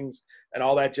savings and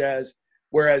all that jazz.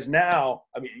 Whereas now,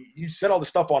 you set all the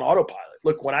stuff on autopilot.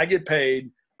 Look, when I get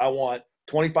paid, I want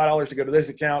 $25 to go to this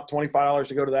account, $25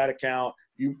 to go to that account.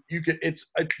 You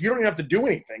don't even have to do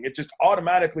anything. It just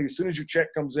automatically, as soon as your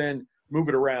check comes in, move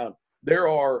it around. There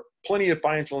are plenty of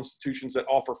financial institutions that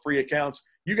offer free accounts.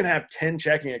 You can have 10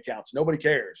 checking accounts. Nobody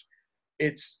cares.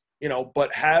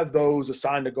 But have those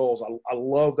assigned to goals. I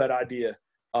love that idea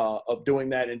of doing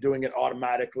that and doing it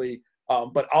automatically.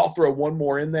 But I'll throw one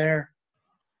more in there.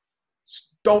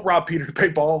 Don't rob Peter to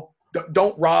pay Paul.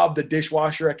 Don't rob the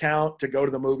dishwasher account to go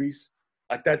to the movies.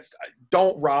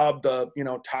 Don't rob the,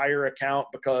 tire account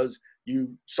because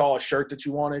you saw a shirt that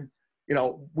you wanted.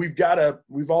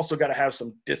 We've also got to have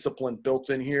some discipline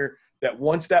built in here that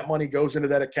once that money goes into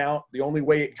that account, the only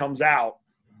way it comes out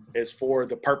is for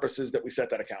the purposes that we set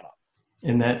that account up.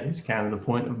 And that is kind of the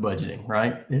point of budgeting,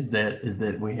 right? Is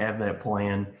that we have that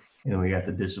plan and we got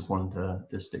the discipline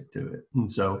to stick to it. And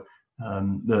so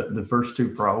the first two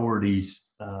priorities,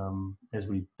 as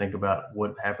we think about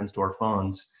what happens to our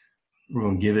funds, we're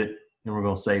going to give it and we're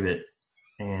going to save it.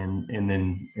 And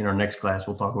then in our next class,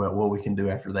 we'll talk about what we can do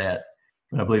after that.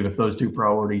 But I believe if those two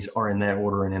priorities are in that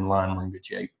order and in line, we're in good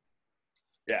shape.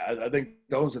 Yeah, I think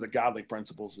those are the godly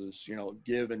principles is,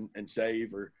 give and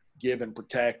save, or give and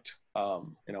protect.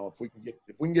 If we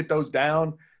can get those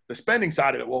down, the spending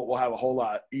side of it, we'll have a whole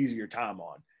lot easier time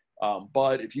on.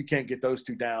 But if you can't get those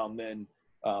two down, then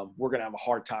we're going to have a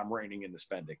hard time reining in the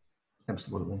spending.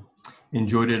 Absolutely.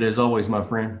 Enjoyed it as always, my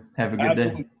friend. Have a good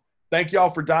day. Thank y'all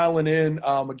for dialing in.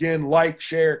 Again, like,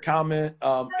 share, comment.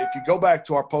 If you go back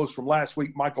to our post from last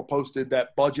week, Michael posted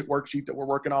that budget worksheet that we're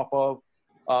working off of.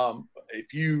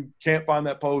 If you can't find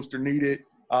that post or need it,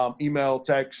 email,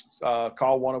 text,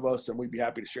 call one of us, and we'd be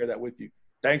happy to share that with you.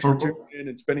 Thanks for tuning in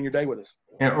and spending your day with us.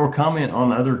 Or comment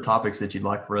on other topics that you'd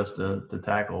like for us to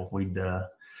tackle. We'd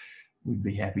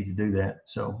be happy to do that.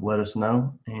 So let us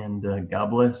know, and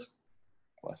God bless.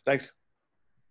 Thanks.